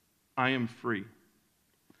 I am free.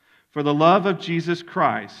 For the love of Jesus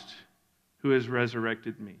Christ, who has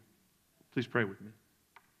resurrected me. Please pray with me.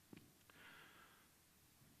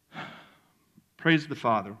 Praise the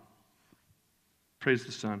Father. Praise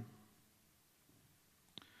the Son.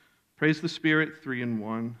 Praise the Spirit, three in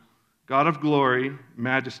one. God of glory,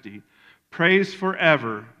 majesty, praise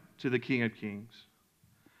forever to the King of Kings.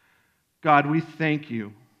 God, we thank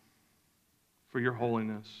you for your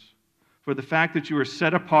holiness, for the fact that you are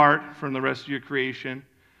set apart from the rest of your creation,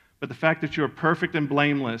 but the fact that you are perfect and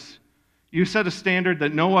blameless. You set a standard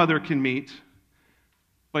that no other can meet,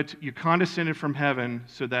 but you condescended from heaven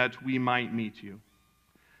so that we might meet you,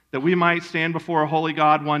 that we might stand before a holy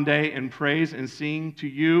God one day and praise and sing to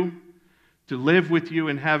you, to live with you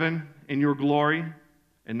in heaven in your glory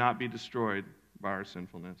and not be destroyed by our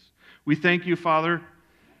sinfulness. We thank you, Father,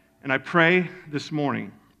 and I pray this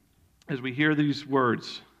morning as we hear these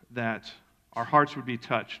words that our hearts would be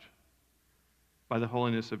touched by the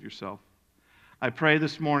holiness of yourself. I pray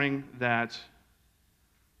this morning that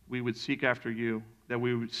we would seek after you, that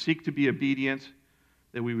we would seek to be obedient,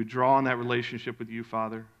 that we would draw on that relationship with you,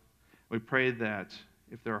 Father. We pray that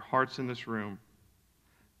if there are hearts in this room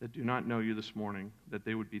that do not know you this morning, that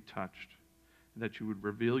they would be touched, that you would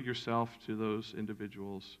reveal yourself to those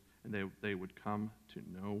individuals, and they would come to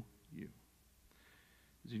know you.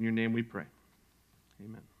 It's in your name we pray.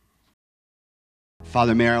 Amen.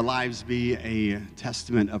 Father, may our lives be a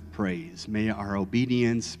testament of praise. May our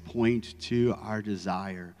obedience point to our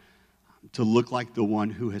desire to look like the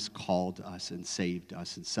one who has called us and saved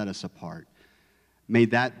us and set us apart. May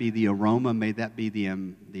that be the aroma. May that be the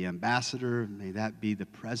ambassador. May that be the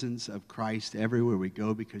presence of Christ everywhere we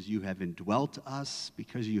go, because you have indwelt us,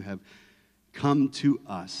 because you have come to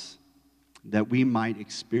us, that we might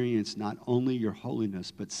experience not only your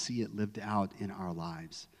holiness, but see it lived out in our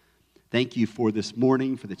lives. Thank you for this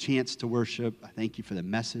morning, for the chance to worship. I thank you for the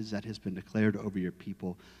message that has been declared over your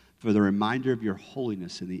people, for the reminder of your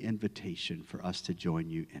holiness and the invitation for us to join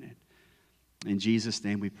you in it. In Jesus'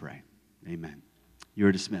 name we pray. Amen. You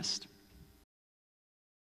are dismissed.